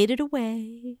just faded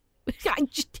away. I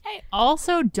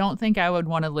also don't think I would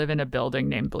want to live in a building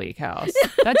named Bleak House.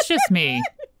 That's just me.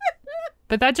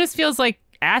 But that just feels like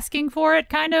asking for it,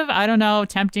 kind of. I don't know,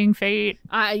 tempting fate.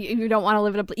 You don't want to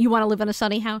live you want to live in a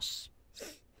sunny house?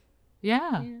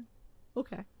 Yeah.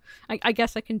 Okay. I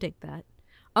guess I can dig that.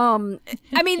 I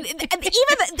mean,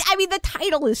 the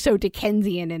title is so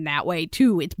Dickensian in that way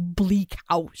too. It's Bleak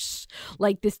House.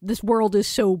 Like this world is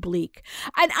so bleak.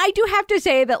 And I do have to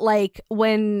say that, like,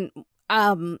 when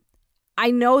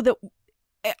I know that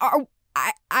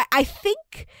I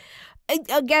think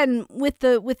again with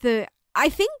the I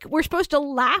think we're supposed to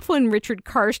laugh when Richard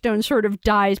Carstone sort of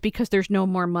dies because there's no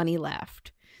more money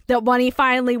left. That when he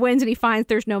finally wins and he finds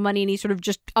there's no money and he sort of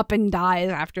just up and dies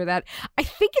after that. I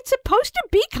think it's supposed to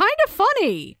be kind of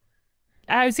funny.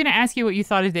 I was going to ask you what you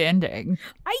thought of the ending.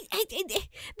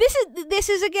 This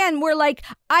is again where, like,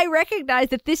 I recognize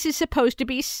that this is supposed to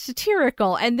be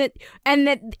satirical and that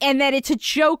it's a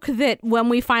joke that when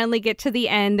we finally get to the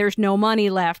end, there's no money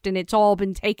left and it's all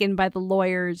been taken by the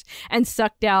lawyers and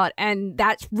sucked out, and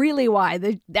that's really why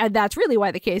the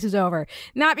case is over.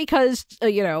 Not because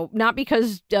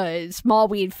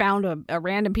Smallweed found a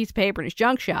random piece of paper in his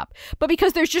junk shop, but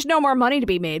because there's just no more money to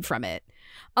be made from it.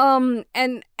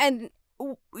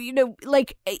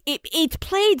 Like it's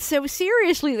played so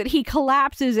seriously that he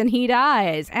collapses and he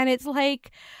dies, and it's like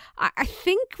I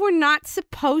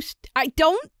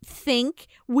don't think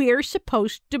we're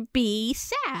supposed to be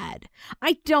sad.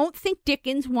 I don't think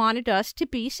Dickens wanted us to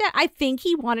be sad. I think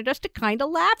he wanted us to kind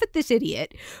of laugh at this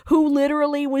idiot who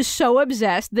literally was so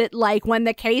obsessed that, like, when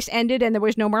the case ended and there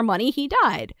was no more money, he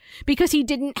died because he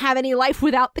didn't have any life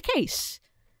without the case.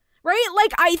 Right?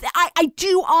 Like, I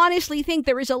do honestly think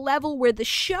there is a level where the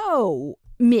show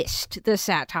missed the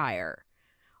satire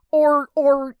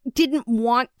or didn't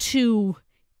want to,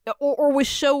 or was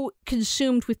so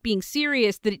consumed with being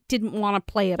serious that it didn't want to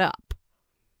play it up.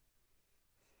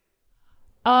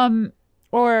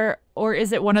 Or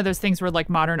is it one of those things where, like,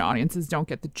 modern audiences don't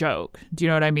get the joke? Do you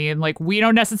know what I mean? Like, we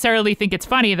don't necessarily think it's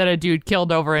funny that a dude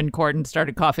killed over in court and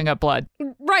started coughing up blood.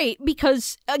 Right,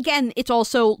 because, again, it's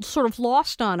also sort of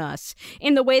lost on us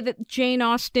in the way that Jane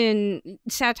Austen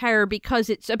satire, because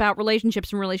it's about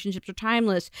relationships and relationships are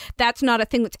timeless, that's not a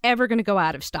thing that's ever going to go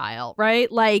out of style,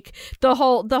 right? Like, the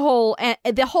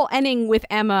whole ending with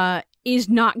Emma is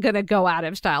not going to go out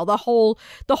of style. The whole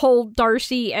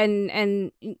Darcy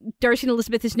and Darcy and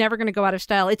Elizabeth is never going to go out of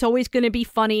style. It's always going to be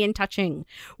funny and touching.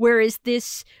 Whereas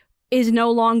this is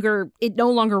no longer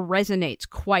resonates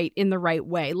quite in the right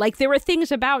way. Like, there are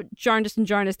things about Jarndyce and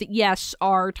Jarndyce that, yes,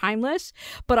 are timeless,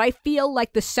 but I feel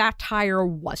like the satire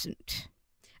wasn't.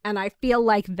 And I feel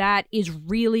like that is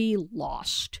really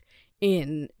lost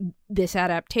in this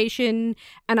adaptation.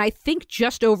 And I think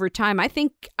just over time, I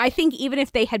think even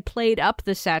if they had played up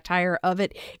the satire of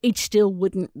it, it still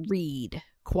wouldn't read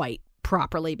quite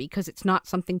properly because it's not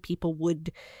something people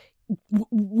would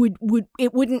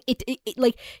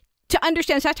like, to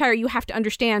understand satire, you have to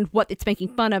understand what it's making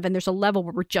fun of, and there's a level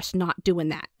where we're just not doing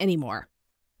that anymore.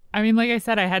 I mean, like I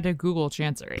said, I had to Google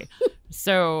Chancery.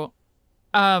 So,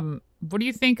 what do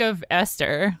you think of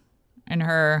Esther and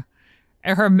her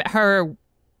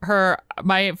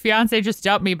my fiance just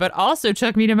dumped me, but also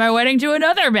took me to my wedding to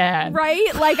another man.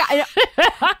 Right? Like,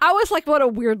 I was like, what a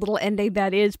weird little ending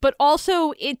that is. But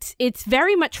also, it's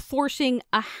very much forcing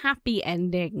a happy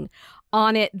ending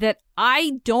on it that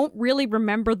I don't really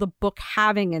remember the book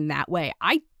having in that way.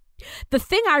 The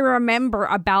thing I remember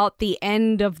about the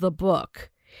end of the book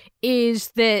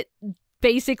is that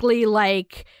basically,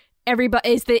 like,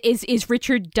 everybody is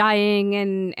Richard dying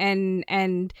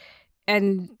and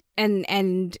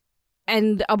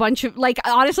a bunch of, like,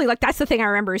 honestly, like, that's the thing I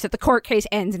remember is that the court case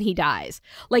ends and he dies.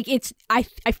 Like, I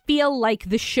feel like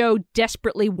the show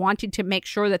desperately wanted to make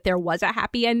sure that there was a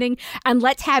happy ending, and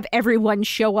let's have everyone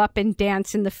show up and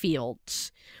dance in the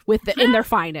fields in their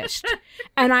finest.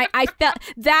 And I felt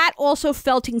that also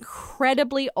felt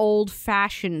incredibly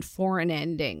old-fashioned for an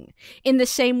ending, in the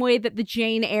same way that the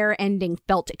Jane Eyre ending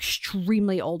felt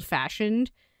extremely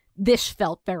old-fashioned. This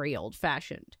felt very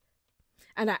old-fashioned.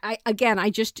 And I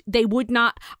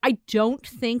don't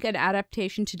think an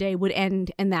adaptation today would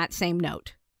end in that same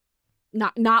note.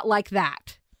 Not like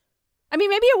that. I mean,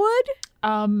 maybe it would.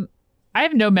 I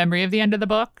have no memory of the end of the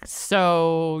book,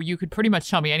 so you could pretty much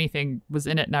tell me anything was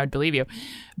in it and I would believe you.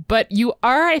 But you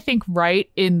are, I think, right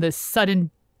in the sudden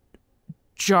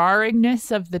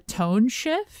jarringness of the tone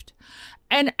shift.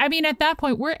 And I mean, at that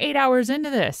point, we're 8 hours into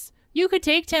this. You could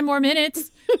take 10 more minutes.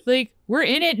 Like, we're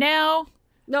in it now.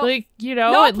 No, like, you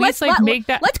know, at least like make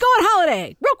that. Let's go on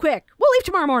holiday real quick. We'll leave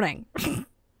tomorrow morning.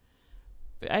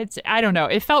 I don't know.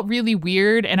 It felt really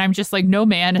weird, and I'm just like, no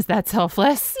man is that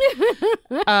selfless.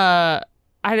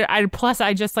 Plus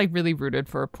I just like really rooted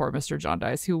for poor Mr.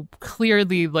 Jarndyce, who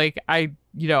clearly, like, I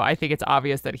think it's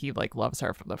obvious that he like loves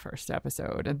her from the first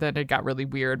episode, and then it got really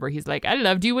weird where he's like, I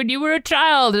loved you when you were a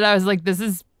child, and I was like, this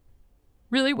is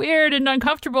really weird and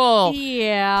uncomfortable.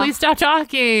 Yeah. Please stop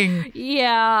talking.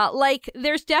 Yeah. Like,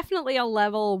 there's definitely a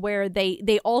level where they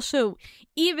also,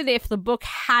 even if the book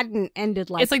hadn't ended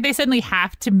like... It's like they suddenly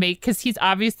have to make... Because he's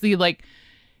obviously, like...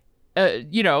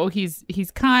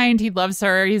 he's kind. He loves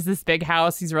her. He's this big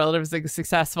house. He's relatively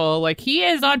successful. Like, he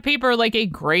is on paper like a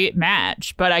great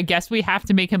match. But I guess we have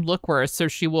to make him look worse so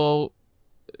she will...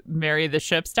 marry the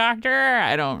ship's doctor.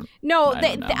 I don't know.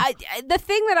 I'm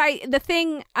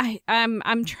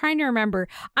trying to remember.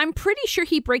 I'm pretty sure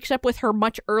he breaks up with her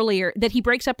much earlier, that he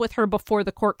breaks up with her before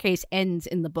the court case ends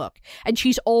in the book, and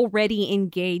she's already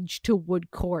engaged to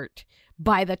Wood Court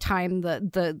by the time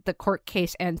the court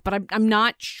case ends. But I'm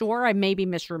not sure. I may be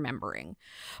misremembering.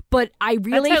 But I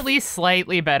really... That's at least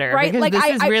slightly better. Right? Because like,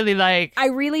 this is really like... I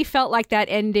really felt like that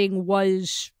ending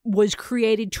was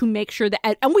created to make sure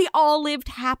that... And we all lived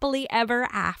happily ever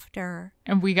after.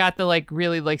 And we got the, like,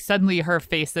 really, like, suddenly her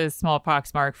face is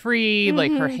smallpox mark free. Mm-hmm.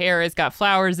 Like, her hair has got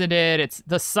flowers in it.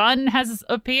 The sun has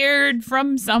appeared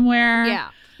from somewhere. Yeah.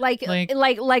 We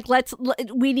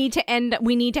need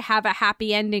to have a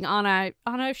happy ending on a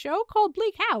show called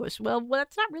Bleak House. Well,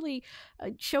 that's not really a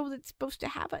show that's supposed to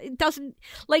have it doesn't,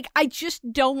 like, I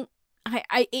just don't,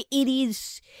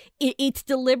 it's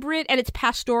deliberate and it's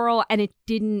pastoral and it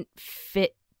didn't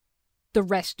fit the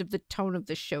rest of the tone of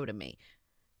the show to me.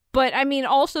 But I mean,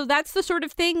 also that's the sort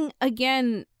of thing,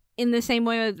 again, in the same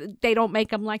way they don't make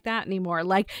them like that anymore.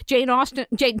 Like Jane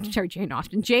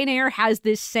Eyre has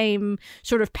this same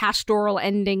sort of pastoral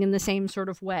ending in the same sort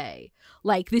of way.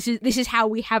 Like this is how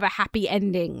we have a happy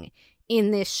ending in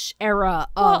this era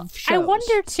of shows.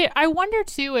 I wonder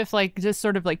too if, like, just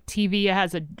sort of like TV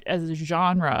as a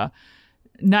genre,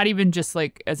 not even just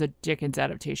like as a Dickens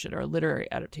adaptation or a literary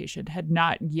adaptation, had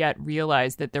not yet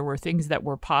realized that there were things that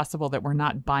were possible that were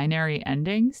not binary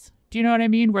endings. Do you know what I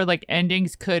mean? Where, like,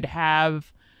 endings could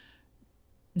have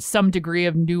some degree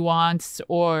of nuance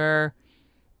or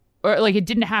like it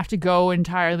didn't have to go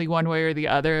entirely one way or the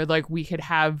other. Like, we could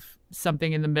have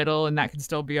something in the middle and that could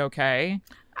still be okay.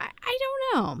 I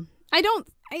don't know.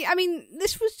 I mean,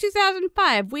 this was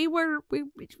 2005. We weren't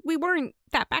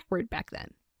that backward back then.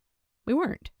 We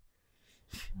weren't.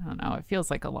 I don't know. It feels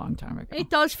like a long time ago. It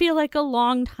does feel like a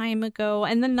long time ago,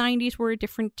 and the 90s were a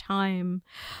different time.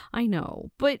 I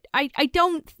know, but I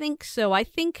don't think so. I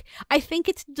think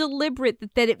it's deliberate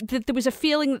that there was a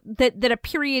feeling that a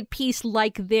period piece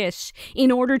like this,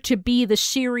 in order to be the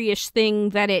serious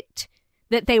thing that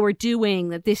they were doing,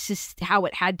 that this is how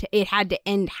it had to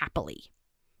end happily,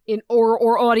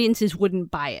 or audiences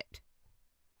wouldn't buy it.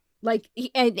 Like,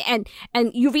 and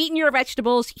you've eaten your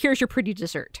vegetables. Here's your pretty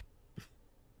dessert.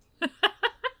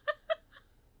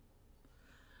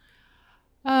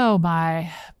 Oh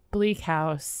my, Bleak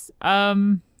House.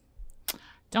 Don't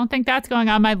think that's going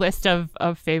on my list of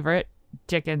favorite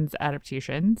Dickens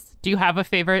adaptations. Do you have a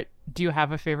favorite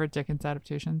Dickens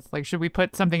adaptations? Like, should we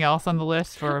put something else on the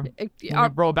list for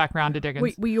roll back around to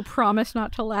Dickens? Will you promise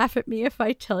not to laugh at me if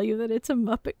I tell you that it's a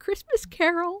Muppet Christmas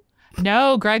Carol?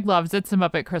 No, Greg loves It's a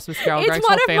Muppet Christmas Carol. Greg's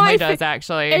whole family does,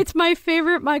 actually. It's my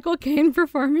favorite Michael Caine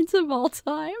performance of all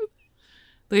time.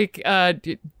 Like,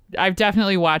 I've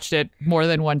definitely watched it more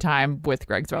than one time with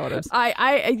Greg's relatives. Yeah.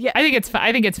 I think it's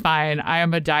fine. I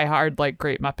am a diehard like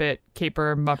Great Muppet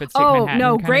Caper, Muppets Take Oh Manhattan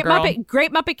no, kind Great of girl.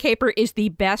 Great Muppet Caper is the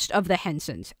best of the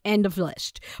Hensons. End of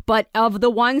list. But of the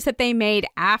ones that they made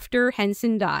after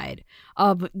Henson died,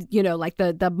 of like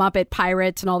the Muppet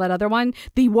Pirates and all that other one,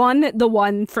 the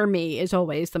one for me is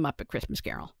always the Muppet Christmas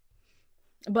Carol.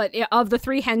 But of the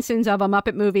three Hensons of A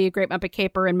Muppet Movie, Great Muppet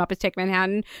Caper, and Muppets Take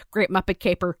Manhattan, Great Muppet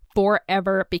Caper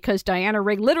forever, because Diana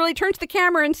Rigg literally turns to the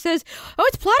camera and says, "Oh,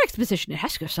 it's plot exposition. It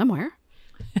has to go somewhere."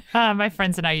 My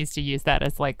friends and I used to use that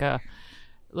as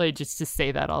just to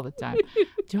say that all the time.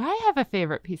 Do I have a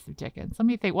favorite piece of Dickens? Let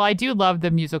me think. Well, I do love the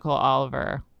musical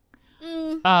Oliver.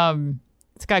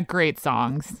 It's got great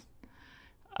songs,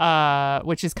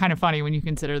 which is kind of funny when you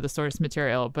consider the source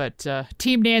material. But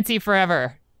Team Nancy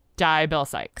Forever. Die Bill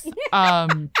Sykes.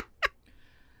 What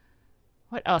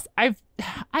else? I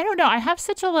don't know. I have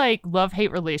such a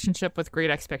love-hate relationship with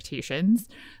Great Expectations.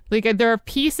 Like there are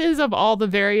pieces of all the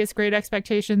various Great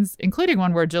Expectations, including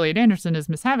one where Gillian Anderson is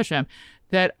Miss Havisham,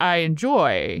 that I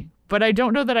enjoy. But I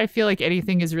don't know that I feel like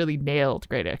anything has really nailed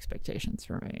Great Expectations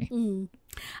for me.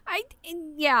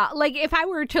 If I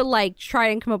were to try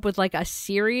and come up with a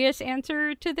serious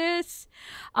answer to this,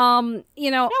 No,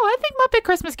 I think Muppet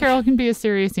Christmas Carol can be a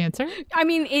serious answer. I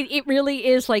mean, it really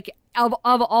is of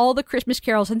all the Christmas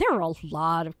carols, and there are a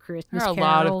lot of Christmas carols. There are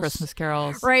a lot of Christmas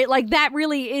carols. Right? That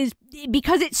really is,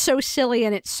 because it's so silly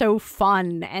and it's so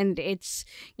fun, and it's,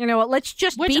 let's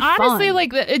just be fun.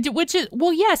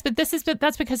 Yes, but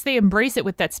that's because they embrace it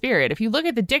with that spirit. If you look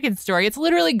at the Dickens story, it's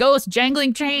literally ghosts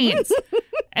jangling chains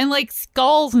and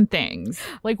skulls and things.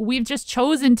 We've just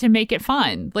chosen to make it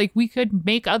fun. We could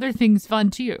make other things fun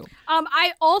too.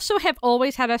 I also have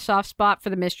always had a soft spot for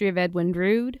The Mystery of Edwin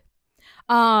Drood.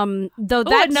 Though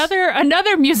that's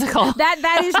another musical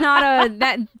that is not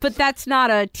but that's not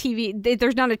a TV.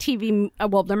 There's not a TV.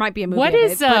 Well, there might be a movie. What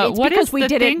is what is the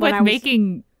thing with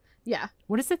making? Yeah.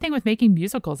 What is the thing with making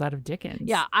musicals out of Dickens?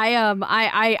 Yeah,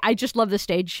 I just love the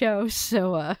stage show.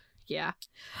 So yeah.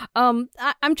 I'm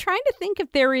trying to think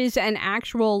if there is an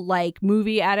actual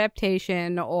movie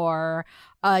adaptation or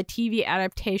a TV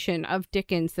adaptation of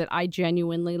Dickens that I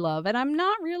genuinely love, and I'm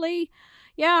not really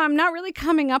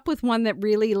coming up with one that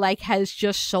really has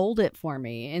just sold it for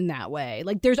me in that way.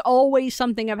 There's always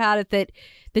something about it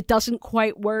that doesn't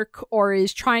quite work, or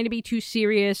is trying to be too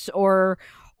serious, or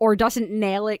doesn't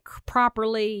nail it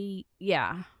properly.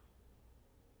 Yeah.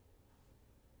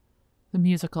 The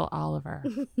musical Oliver.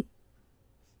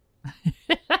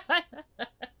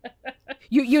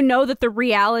 You know that the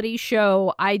reality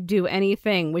show I'd Do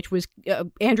Anything, which was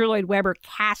Andrew Lloyd Webber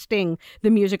casting the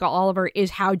musical Oliver,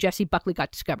 is how Jessie Buckley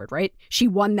got discovered, right? She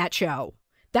won that show.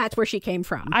 That's where she came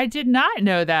from. I did not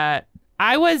know that.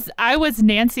 I was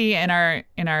Nancy in our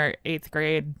 8th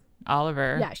grade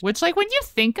Oliver. Yeah, which when you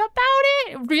think about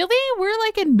it, really? We're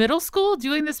in middle school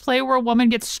doing this play where a woman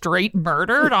gets straight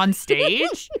murdered on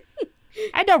stage?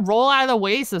 I had to roll out of the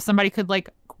way so somebody could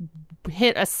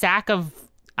hit a sack of,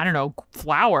 I don't know,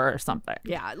 flour or something.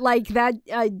 Yeah, that.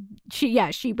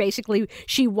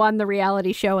 She won the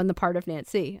reality show in the part of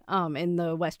Nancy, in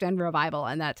the West End revival,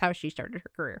 and that's how she started her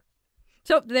career.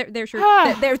 So there's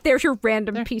your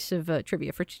random piece of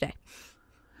trivia for today.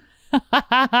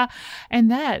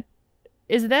 And that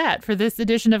is that for this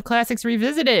edition of Classics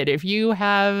Revisited. If you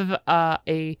have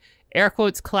a air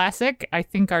quotes classic, I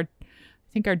think our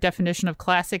definition of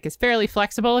classic is fairly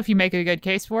flexible if you make a good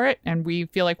case for it and we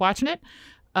feel like watching it.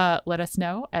 Let us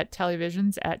know at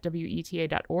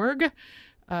televisions@weta.org.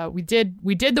 We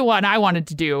did the one I wanted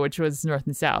to do, which was North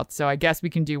and South. So I guess we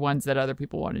can do ones that other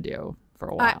people want to do for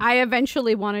a while. I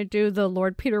eventually want to do the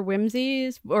Lord Peter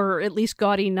Wimsey's, or at least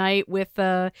Gaudy Night with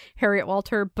Harriet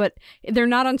Walter, but they're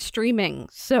not on streaming,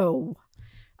 so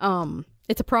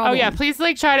it's a problem. Oh yeah, please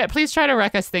try to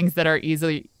rec us things that are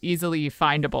easily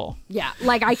findable. Yeah,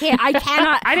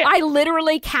 I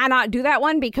literally cannot do that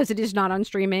one because it is not on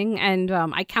streaming, and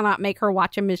I cannot make her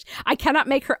watch him. I cannot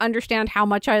make her understand how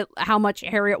much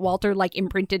Harriet Walter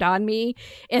imprinted on me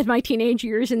in my teenage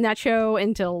years in that show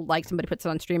until somebody puts it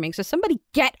on streaming. So somebody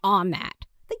get on that.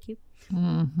 Thank you.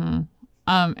 Mm-hmm.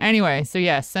 Anyway, so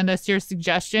yeah, send us your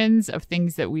suggestions of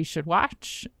things that we should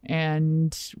watch,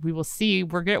 and we will see.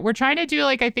 We're trying to do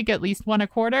I think at least one a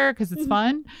quarter because it's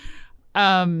fun.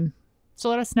 So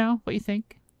let us know what you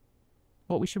think,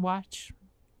 what we should watch.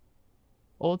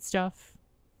 Old stuff,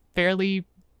 fairly,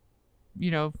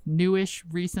 newish,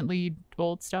 recently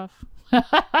old stuff. Not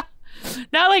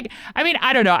I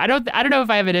don't know. I don't know if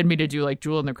I have it in me to do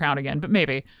Jewel in the Crown again, but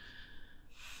maybe.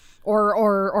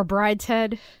 Or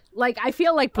Brideshead. Like, I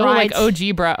feel like Oh, like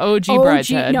OG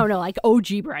Brideshead. No, like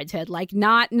OG Brideshead. Like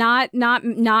not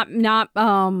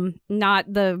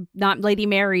Lady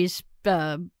Mary's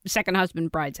second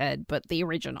husband Brideshead, but the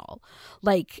original.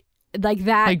 Like that.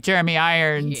 Like Jeremy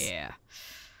Irons. Yeah.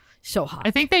 So hot.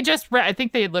 I think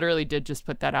they literally did just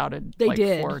put that out in they like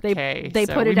did. 4K. They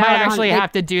so put it we out. might actually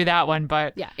have to do that one,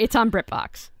 but yeah, it's on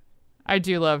BritBox. I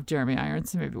do love Jeremy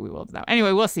Irons, so maybe we will do that.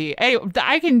 Anyway, we'll see. Anyway,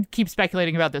 I can keep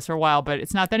speculating about this for a while, but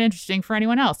it's not that interesting for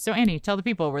anyone else. So, Annie, tell the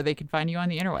people where they can find you on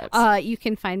the interwebs. You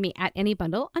can find me at Annie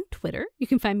Bundle on Twitter. You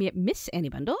can find me at Miss Annie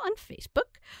Bundle on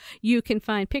Facebook. You can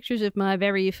find pictures of my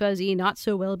very fuzzy, not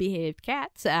so well-behaved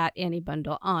cats at Annie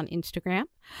Bundle on Instagram.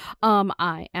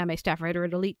 I am a staff writer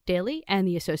at Elite Daily and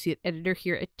the associate editor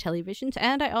here at Televisions,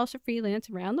 and I also freelance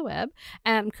around the web.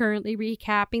 I'm currently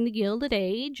recapping The Gilded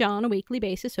Age on a weekly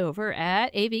basis over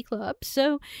at AV Club.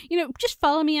 So, just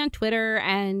follow me on Twitter,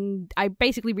 and I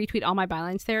basically retweet all my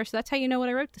bylines there, so that's how you know what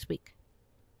I wrote this week.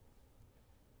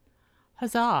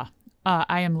 Huzzah.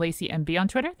 I am Lacey MB on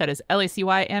Twitter. That is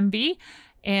LACYMB.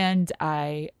 And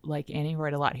I, like Annie,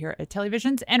 write a lot here at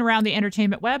Televisions and around the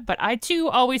entertainment web. But I, too,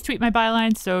 always tweet my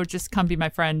bylines. So just come be my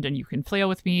friend and you can flail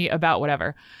with me about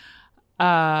whatever.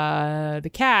 The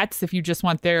cats, if you just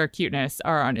want their cuteness,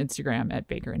 are on Instagram at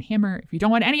Baker and Hammer. If you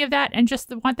don't want any of that and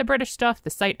just want the British stuff, the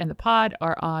site and the pod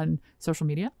are on social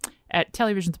media at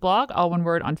Televisions blog, all one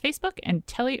word, on Facebook, and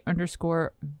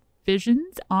Telly_Visions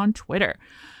on Twitter.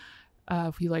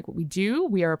 If you like what we do,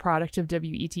 we are a product of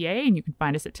WETA, and you can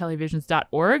find us at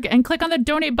televisions.org and click on the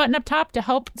donate button up top to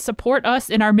help support us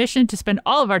in our mission to spend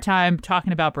all of our time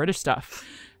talking about British stuff.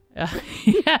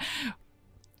 Yeah.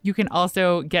 You can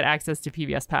also get access to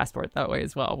PBS Passport that way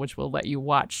as well, which will let you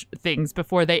watch things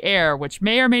before they air, which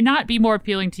may or may not be more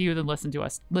appealing to you than listening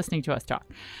to us talk.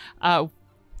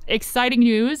 Exciting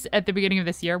news at the beginning of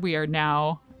this year. We are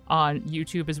now on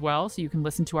YouTube as well, so you can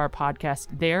listen to our podcast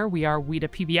there. We are WETA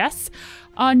PBS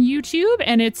on YouTube,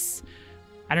 and it's,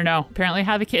 I don't know, apparently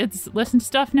how the kids listen to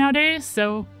stuff nowadays.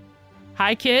 So,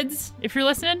 hi kids, if you're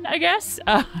listening, I guess.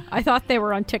 I thought they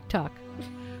were on TikTok.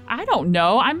 I don't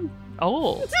know. I'm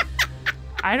old.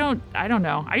 I don't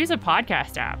know. I use a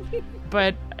podcast app.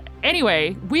 But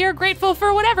anyway, we are grateful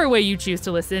for whatever way you choose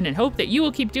to listen and hope that you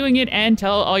will keep doing it and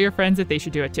tell all your friends that they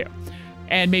should do it too.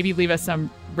 And maybe leave us some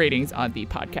ratings on the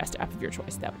podcast app of your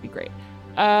choice. That would be great.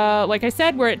 Like I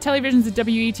said, we're at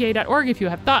televisions@weta.org if you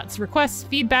have thoughts, requests,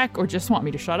 feedback, or just want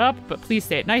me to shut up, but please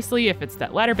say it nicely if it's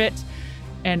that latter bit.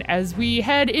 And as we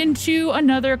head into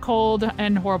another cold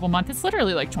and horrible month, it's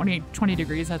literally like 20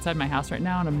 degrees outside my house right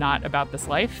now, and I'm not about this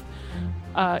life.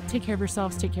 Take care of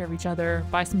yourselves, take care of each other,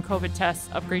 buy some COVID tests,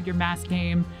 upgrade your mask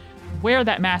game, wear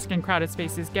that mask in crowded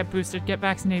spaces, get boosted, get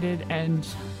vaccinated, and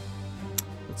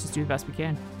let's just do the best we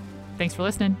can. Thanks for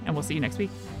listening, and we'll see you next week.